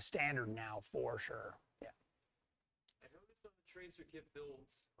are the standard now for sure. Yeah. I noticed on the Tracer kit builds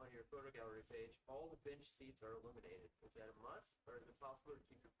on your photo gallery page, all the bench seats are eliminated. Is that a must, or is it possible to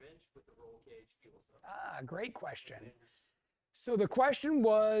keep your bench with the roll cage fuel cell? Great question. So the question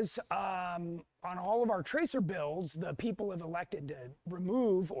was, on all of our Tracer builds, the people have elected to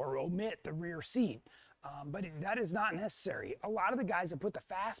remove or omit the rear seat, but that is not necessary. A lot of the guys have put the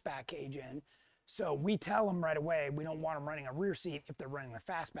fastback cage in, so we tell them right away we don't want them running a rear seat if they're running the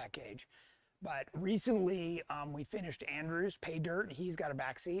fastback cage. But recently, we finished Andrew's Pay Dirt. He's got a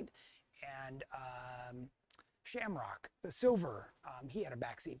back seat, and Shamrock, the silver, he had a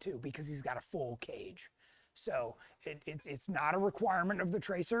back seat too because he's got a full cage. So it's not a requirement of the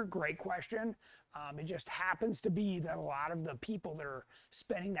Tracer. Great question. It just happens to be that a lot of the people that are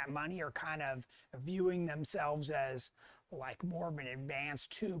spending that money are kind of viewing themselves as like more of an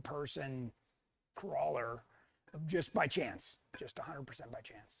advanced 2-person crawler just by chance, just 100% by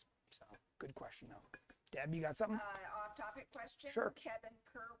chance. So good question though. Deb, you got something? Off-topic question. Sure. Kevin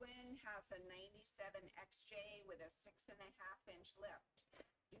Kerwin has a 97 XJ with a 6.5-inch lift.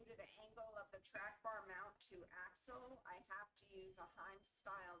 Due to the angle of the track bar mount to axle, I have to use a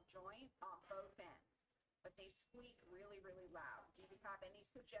Heim-style joint on both ends, but they squeak really, really loud. Do you have any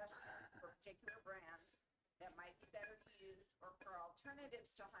suggestions for particular brands that might be better to use, or for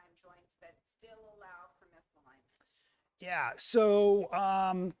alternatives to Heim joints that still allow for misalignment? Yeah, so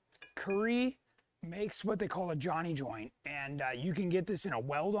Curry makes what they call a Johnny joint, and you can get this in a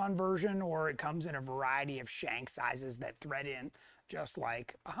weld-on version, or it comes in a variety of shank sizes that thread in just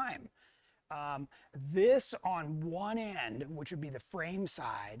like a Heim. This on one end, which would be the frame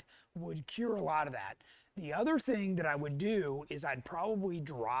side, would cure a lot of that. The other thing that I would do is I'd probably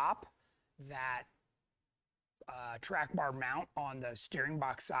drop that track bar mount on the steering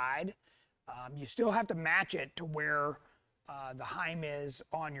box side. You still have to match it to where the Heim is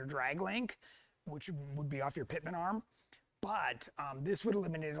on your drag link, which would be off your pitman arm. But this would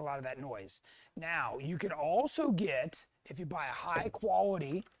eliminate a lot of that noise. Now, you can also get, if you buy a high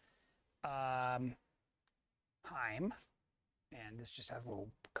quality Heim, and this just has a little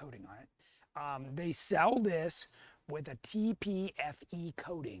coating on it, they sell this with a TPFE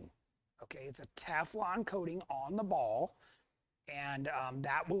coating. Okay, it's a Teflon coating on the ball, and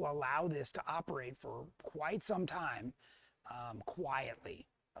that will allow this to operate for quite some time quietly.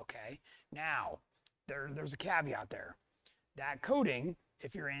 Okay, now there's a caveat there. That coating,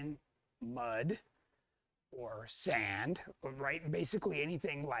 if you're in mud or sand, right, basically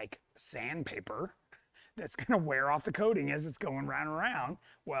anything like sandpaper that's going to wear off the coating as it's going round and round,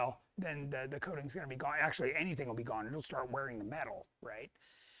 well, then the coating's going to be gone. Actually, anything will be gone. It'll start wearing the metal, right?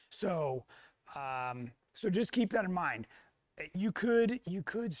 So, so just keep that in mind. You could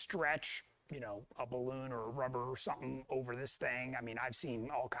stretch you know, a balloon or a rubber or something over this thing. I mean, I've seen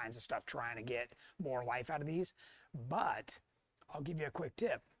all kinds of stuff trying to get more life out of these, but I'll give you a quick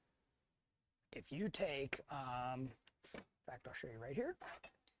tip. If you take, in fact, I'll show you right here.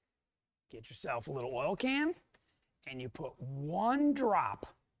 Get yourself a little oil can and you put 1 drop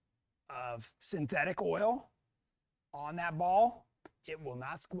of synthetic oil on that ball, it will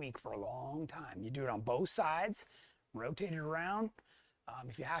not squeak for a long time. You do it on both sides, rotate it around.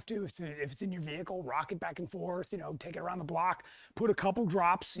 If you have to, if it's in your vehicle, rock it back and forth, you know, take it around the block, put a couple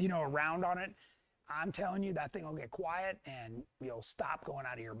drops, you know, around on it. I'm telling you, that thing will get quiet and you'll stop going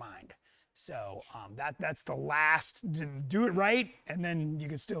out of your mind. So that's the last, do it right, and then you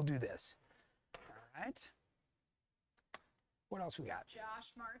can still do this. All right. What else we got?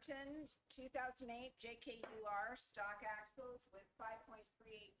 Josh Martin, 2008 JKUR stock axles with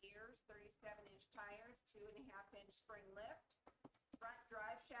 5.38 gears, 37-inch tires, 2.5-inch spring lift. Front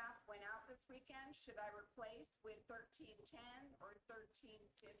drive shaft went out this weekend. Should I replace with 1310 or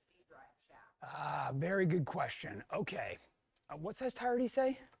 1350 drive shaft? Very good question. Okay. What size tire did he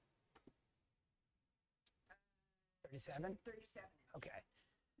say? 37? 37. Okay.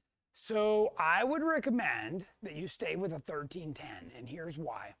 So I would recommend that you stay with a 1310, and here's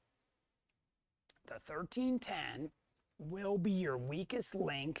why. The 1310 will be your weakest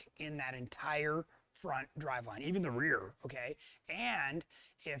link in that entire front driveline, even the rear, okay? And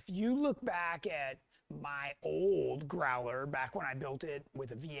if you look back at my old Growler, back when I built it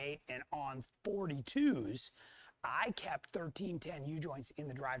with a V8 and on 42s, I kept 1310 U-joints in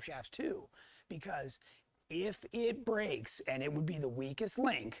the drive shafts too, because if it breaks, and it would be the weakest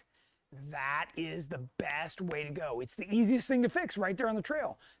link, that is the best way to go. It's the easiest thing to fix right there on the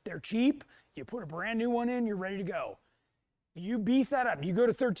trail. They're cheap. You put a brand new one in, you're ready to go. You beef that up. You go to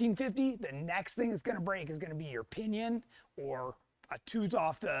 1350, the next thing that's going to break is going to be your pinion or a tooth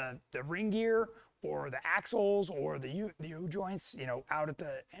off the ring gear or the axles or the U-joints, you know, out at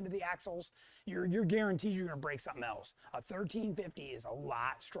the end of the axles. You're guaranteed you're going to break something else. A 1350 is a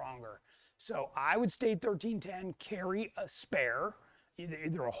lot stronger. So I would stay 1310, carry a spare,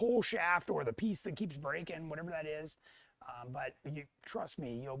 either a whole shaft or the piece that keeps breaking, whatever that is. But trust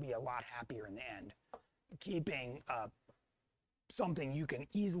me, you'll be a lot happier in the end. Keeping something you can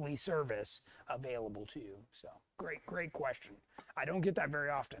easily service available to you. So great question. I don't get that very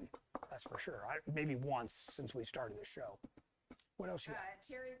often, that's for sure. Maybe once since we started this show. What else you got?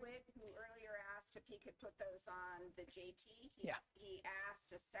 Terry Witt, who earlier asked if he could put those on the JT. He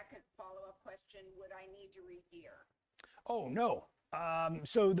asked a second follow-up question, would I need to re-gear? Oh, no.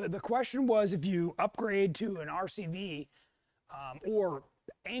 So the question was, if you upgrade to an RCV or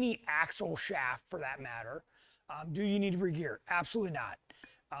any axle shaft for that matter, do you need to re-gear? Absolutely not.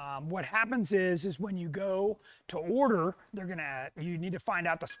 What happens is when you go to order, you need to find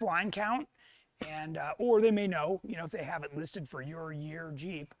out the spline count, and or they may know, you know, if they have it listed for your year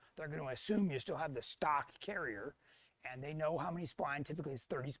Jeep, they're going to assume you still have the stock carrier, and they know how many spline. Typically it's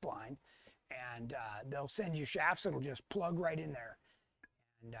 30 spline, and they'll send you shafts that'll just plug right in there,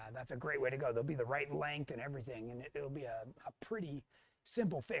 and that's a great way to go. They'll be the right length and everything, and it'll be a pretty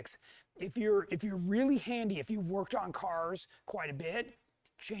simple fix. If you're really handy, if you've worked on cars quite a bit,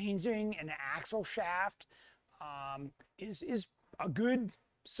 changing an axle shaft is a good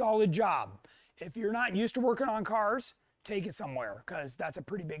solid job. If you're not used to working on cars, take it somewhere, because that's a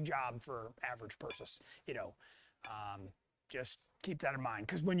pretty big job for average person. You know, just keep that in mind,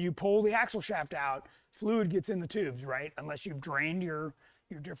 because when you pull the axle shaft out, fluid gets in the tubes, right? Unless you've drained your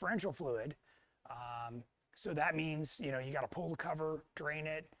differential fluid. So that means, you know, you got to pull the cover, drain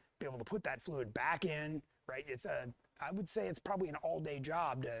it, be able to put that fluid back in, right? I would say it's probably an all-day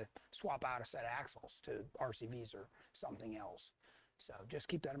job to swap out a set of axles to RCVs or something else. So just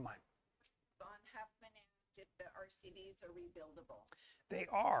keep that in mind. Von Huffman asked if the RCVs are rebuildable. They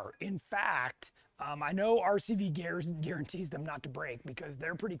are. In fact, I know RCV guarantees them not to break, because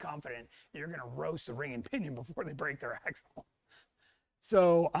they're pretty confident you're going to roast the ring and pinion before they break their axle.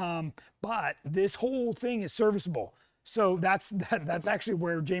 So, but this whole thing is serviceable. So that's actually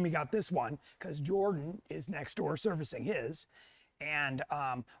where Jamie got this one, because Jordan is next door servicing his. And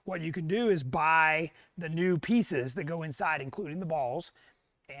what you can do is buy the new pieces that go inside, including the balls,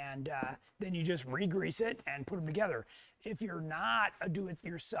 and then you just re-grease it and put them together. If you're not a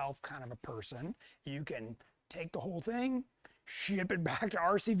do-it-yourself kind of a person, you can take the whole thing, ship it back to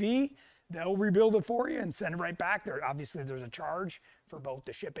RCV, they'll rebuild it for you and send it right back. Obviously, there's a charge for both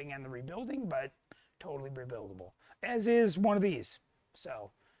the shipping and the rebuilding, but totally rebuildable, as is one of these.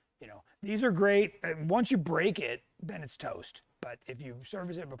 So, you know, these are great. Once you break it, then it's toast. But if you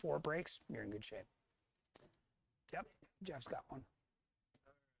service it before it breaks, you're in good shape. Yep, Jeff's got one.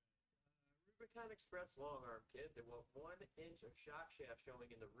 Time Express long arm kit. They want 1 inch of shock shaft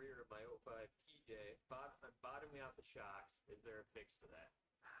showing in the rear of my 05 TJ. I'm bottoming out the shocks. Is there a fix to that?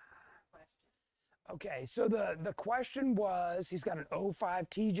 Question. Okay, so the question was, he's got an 05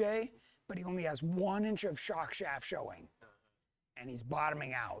 TJ, but he only has 1 inch of shock shaft showing. And he's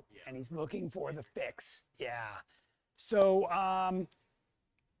bottoming out, and he's looking for the fix. Yeah. So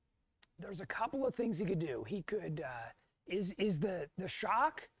there's a couple of things he could do. He could, is the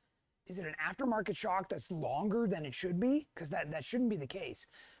shock, is it an aftermarket shock that's longer than it should be? Because that shouldn't be the case.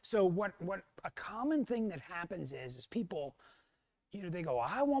 So what a common thing that happens is people, they go,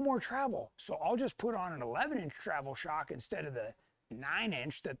 I want more travel, so I'll just put on an 11-inch travel shock instead of the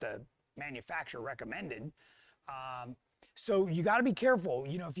 9-inch that the manufacturer recommended. So you got to be careful.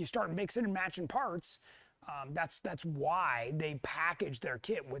 If you start mixing and matching parts, that's why they package their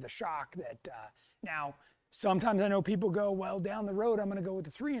kit with a shock that, now, sometimes I know people go, well, down the road, I'm going to go with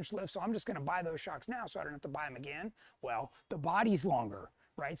the 3-inch lift, so I'm just going to buy those shocks now so I don't have to buy them again. Well, the body's longer,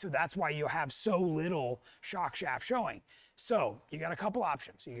 right? So that's why you have so little shock shaft showing. So you got a couple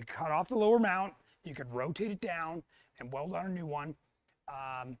options. You could cut off the lower mount, you could rotate it down and weld on a new one.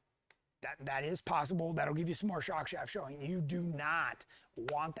 That is possible. That'll give you some more shock shaft showing. You do not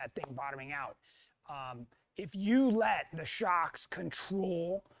want that thing bottoming out. If you let the shocks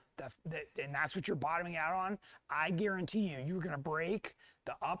control and that's what you're bottoming out on, I guarantee you're going to break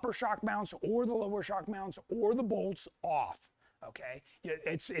the upper shock mounts or the lower shock mounts or the bolts off. Okay,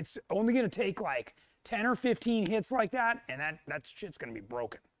 it's only going to take like 10 or 15 hits like that, and that shit's going to be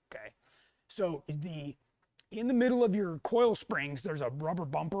broken. Okay, so in the middle of your coil springs, there's a rubber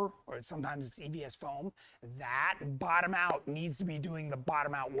bumper, or sometimes it's EVS foam. That bottom out needs to be doing the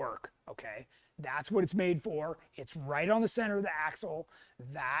bottom out work, okay? That's what it's made for. It's right on the center of the axle.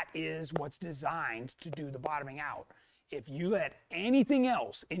 That is what's designed to do the bottoming out. If you let anything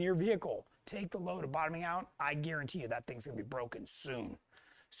else in your vehicle take the load of bottoming out, I guarantee you that thing's gonna be broken soon.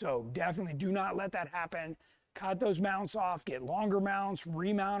 So definitely do not let that happen. Cut those mounts off, get longer mounts,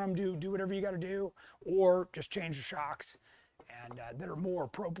 remount them, do whatever you got to do, or just change the shocks and that are more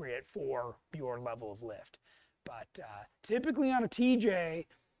appropriate for your level of lift. But typically on a TJ,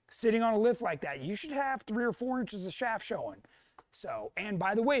 sitting on a lift like that, you should have 3 or 4 inches of shaft showing. So, and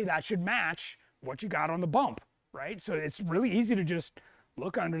by the way, that should match what you got on the bump, right? So it's really easy to just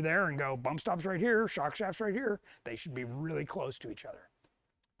look under there and go, bump stops right here, shock shafts right here. They should be really close to each other,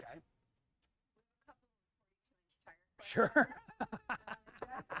 okay? Sure.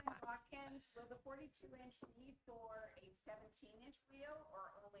 Justin Watkins, will the 42-inch be for a 17-inch wheel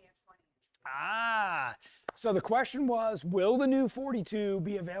or only a 20-inch? So the question was, will the new 42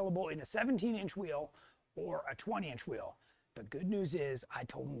 be available in a 17-inch wheel or a 20-inch wheel? The good news is I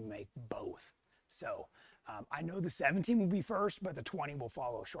told them to make both. So I know the 17 will be first, but the 20 will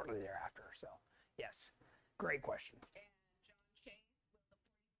follow shortly thereafter. So yes, great question. And John Chase, will the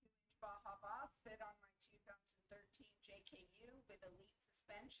 42-inch Baja Boss fit on my 2013 JKU with Elite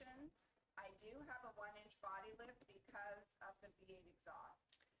suspension? I do have a 1-inch body lift because of the V8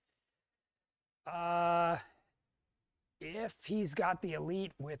 exhaust. If he's got the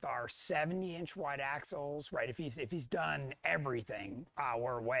Elite with our 70-inch wide axles, right? If he's done everything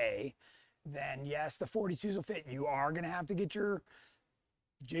our way, then yes, the 42s will fit. You are going to have to get your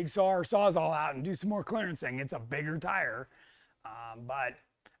jigsaw or sawzall out and do some more clearancing. It's a bigger tire, but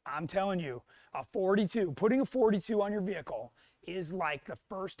I'm telling you, a 42, putting a 42 on your vehicle is like the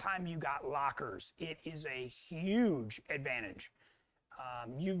first time you got lockers. It is a huge advantage.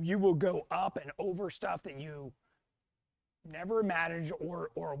 You will go up and over stuff that you never imagined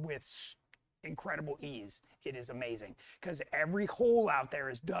or with incredible ease. It is amazing because every hole out there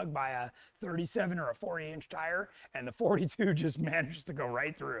is dug by a 37 or a 40-inch tire, and the 42 just manages to go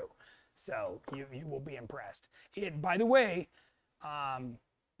right through. So you will be impressed. By the way,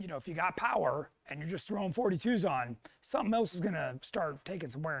 if you got power and you're just throwing 42s on, something else is gonna start taking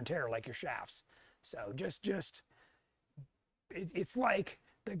some wear and tear, like your shafts. So it's like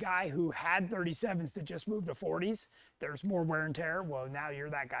the guy who had 37s that just moved to 40s. There's more wear and tear. Well, now you're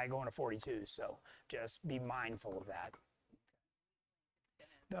that guy going to 42s. So just be mindful of that.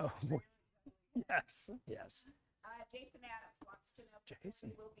 No. Yes. Jason Adams wants to know if Jason.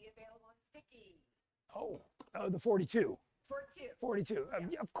 it will be available in sticky. Oh, the 42. 42.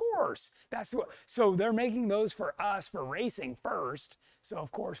 Yeah, of course. That's what. So they're making those for us for racing first. So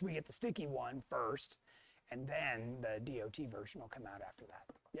of course we get the sticky one first, and then the DOT version will come out after that.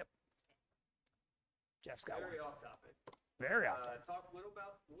 Yep. Jeff's got Very one. off topic. Very off topic. Talk a little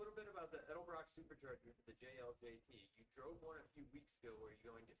bit about the Edelbrock supercharger for the JLJT. You drove one a few weeks ago. Are you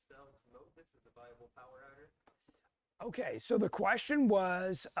going to sell and promote this as a viable power rider? Okay, so the question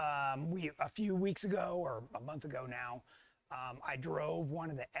was, a few weeks ago or a month ago now, I drove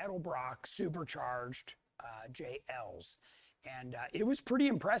one of the Edelbrock supercharged JLs, and it was pretty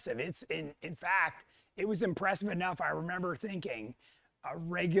impressive. It's in fact, it was impressive enough. I remember thinking a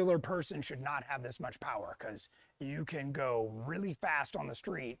regular person should not have this much power because you can go really fast on the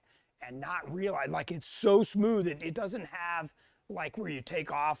street and not realize, like, it's so smooth. It doesn't have like where you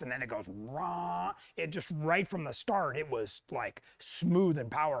take off and then it goes raw. It just right from the start, it was like smooth and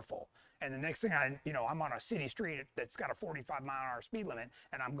powerful. And the next thing I'm on a city street that's got a 45-mile-an-hour speed limit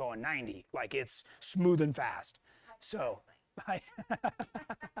and I'm going 90. Like, it's smooth and fast. So, I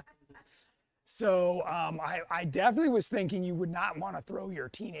definitely was thinking you would not want to throw your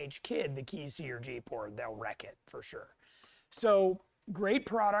teenage kid the keys to your Jeep or they'll wreck it for sure. So great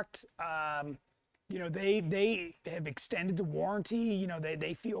product. They have extended the warranty.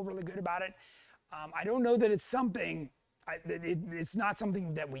 They feel really good about it. I don't know that it's something, it's not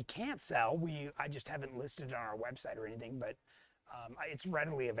something that we can't sell. I just haven't listed it on our website or anything, but it's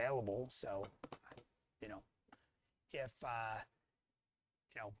readily available. So, if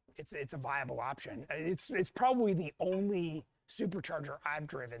it's a viable option. It's probably the only supercharger I've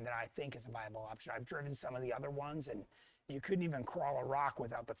driven that I think is a viable option. I've driven some of the other ones, and you couldn't even crawl a rock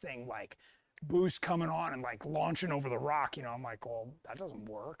without the thing like boost coming on and like launching over the rock. I'm like, well, that doesn't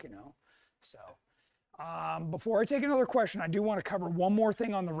work. So. Before I take another question, I do want to cover one more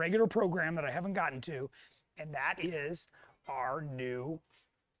thing on the regular program that I haven't gotten to, and that is our new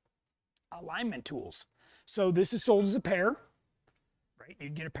alignment tools. So this is sold as a pair, right? You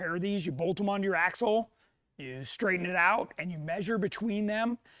get a pair of these, you bolt them onto your axle, you straighten it out, and you measure between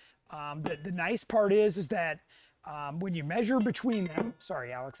them. The nice part is that when you measure between them,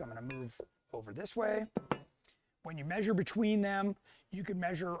 sorry, Alex, I'm going to move over this way. When you measure between them, you can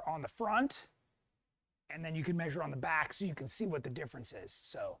measure on the front, and then you can measure on the back so you can see what the difference is.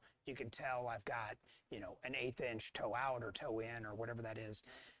 So you can tell I've got, an 1/8 inch toe out or toe in or whatever that is.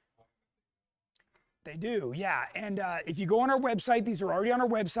 They do, yeah. And if you go on our website, these are already on our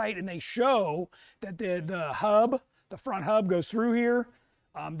website, and they show that the front hub goes through here.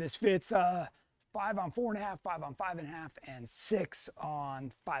 This fits 5 on 4.5, 5 on 5.5, and 6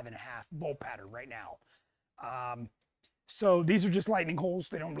 on 5.5 bolt pattern right now. So these are just lightning holes.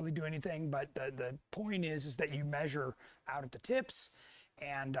 They don't really do anything, but the point is that you measure out at the tips,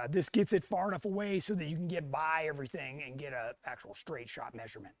 and this gets it far enough away so that you can get by everything and get an actual straight shot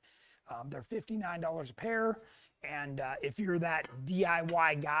measurement. They're $59 a pair, and if you're that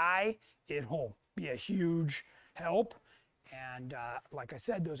DIY guy, it'll be a huge help. And like I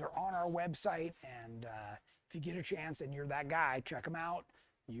said, those are on our website, and if you get a chance and you're that guy, check them out.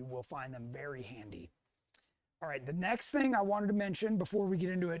 You will find them very handy. All right, the next thing I wanted to mention before we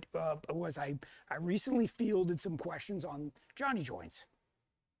get into it was I recently fielded some questions on Johnny joints.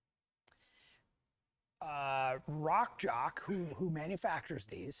 Rock Jock, who manufactures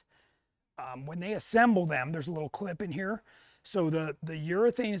these, when they assemble them, there's a little clip in here. So the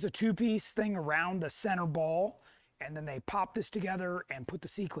urethane is a two-piece thing around the center ball, and then they pop this together and put the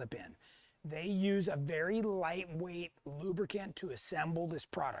C-clip in. They use a very lightweight lubricant to assemble this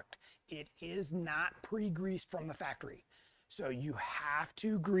product. It is not pre-greased from the factory. So you have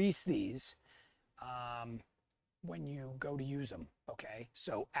to grease these when you go to use them, okay?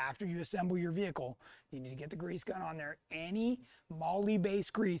 So after you assemble your vehicle, you need to get the grease gun on there. Any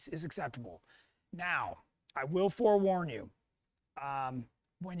moly-based grease is acceptable. Now, I will forewarn you,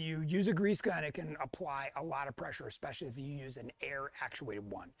 when you use a grease gun, it can apply a lot of pressure, especially if you use an air-actuated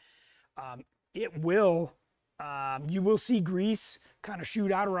one. You will see grease kind of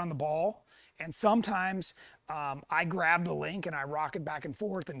shoot out around the ball, and sometimes I grab the link and I rock it back and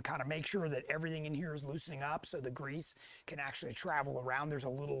forth and kind of make sure that everything in here is loosening up so the grease can actually travel around. There's a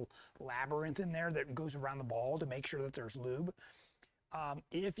little labyrinth in there that goes around the ball to make sure that there's lube.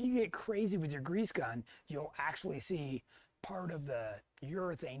 If you get crazy with your grease gun, you'll actually see part of the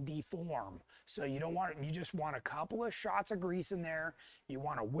urethane deform. So you just want a couple of shots of grease in there. You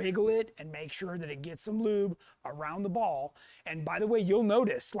want to wiggle it and make sure that it gets some lube around the ball. And by the way, you'll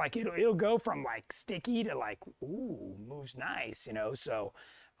notice like it'll go from like sticky to like, ooh, moves nice, so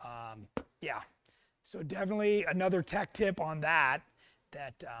yeah. So definitely another tech tip on that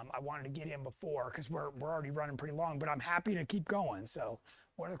I wanted to get in before because we're already running pretty long, but I'm happy to keep going. So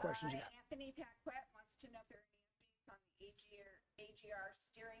what are the questions you got? Anthony Paquette wants to know if there are any updates on the AGR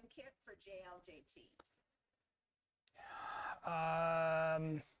steering kit for JLJT.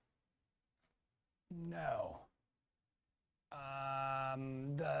 No.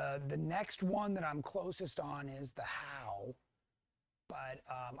 The next one that I'm closest on is the How, but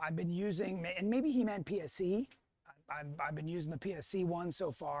I've been using, and maybe he meant PSC. I've been using the PSC one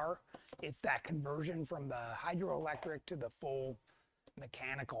so far. It's that conversion from the hydroelectric to the full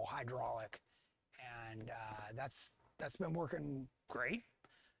mechanical hydraulic, and that's been working great.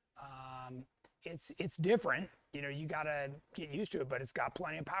 It's different, you know. You gotta get used to it, but it's got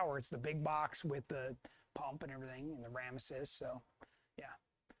plenty of power. It's the big box with the pump and everything, and the ram assist. So, yeah,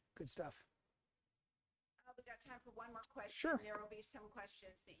 good stuff. We got time for one more question. Sure. There will be some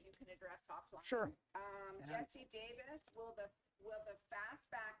questions that you can address offline. Sure. Jesse Davis, will the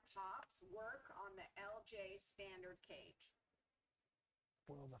fastback tops work on the LJ standard cage?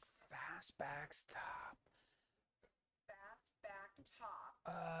 Will the fastbacks top? Fastback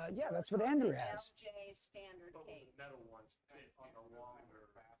top. Yeah, that's what Andrew has. LJ standard But will cage. the metal ones fit on the longer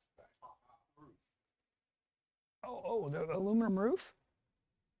top roof? Oh, the aluminum roof?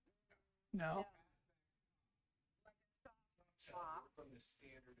 No. Top. From the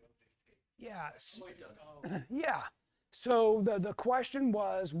standard LJ cage. Yeah. Oh, it does. Yeah. So the question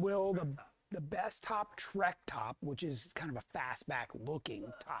was, will the best top Trek top, which is kind of a fastback looking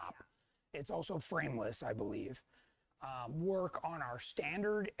top, it's also frameless, I believe, work on our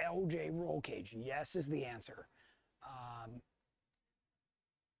standard LJ roll cage? Yes is the answer.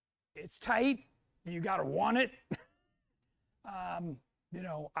 It's tight. You got to want it. You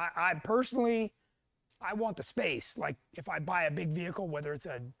know, I personally, I want the space. Like if I buy a big vehicle, whether it's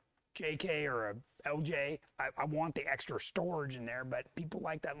a JK or a LJ, I want the extra storage in there, but people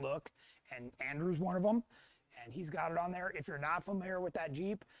like that look, and Andrew's one of them, and he's got it on there. If you're not familiar with that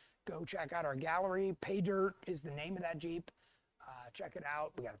Jeep, go check out our gallery. Pay Dirt is the name of that Jeep. Check it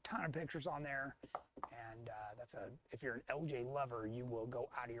out. We got a ton of pictures on there, and if you're an LJ lover, you will go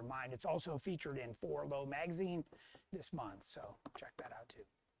out of your mind. It's also featured in 4 Low magazine this month, so check that out too.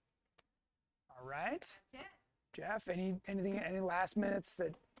 All right. That's it. Jeff, any last minutes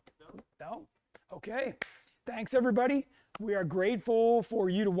that? No? Okay. Thanks, everybody. We are grateful for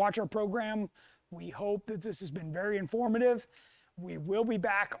you to watch our program. We hope that this has been very informative. We will be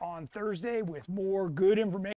back on Thursday with more good information.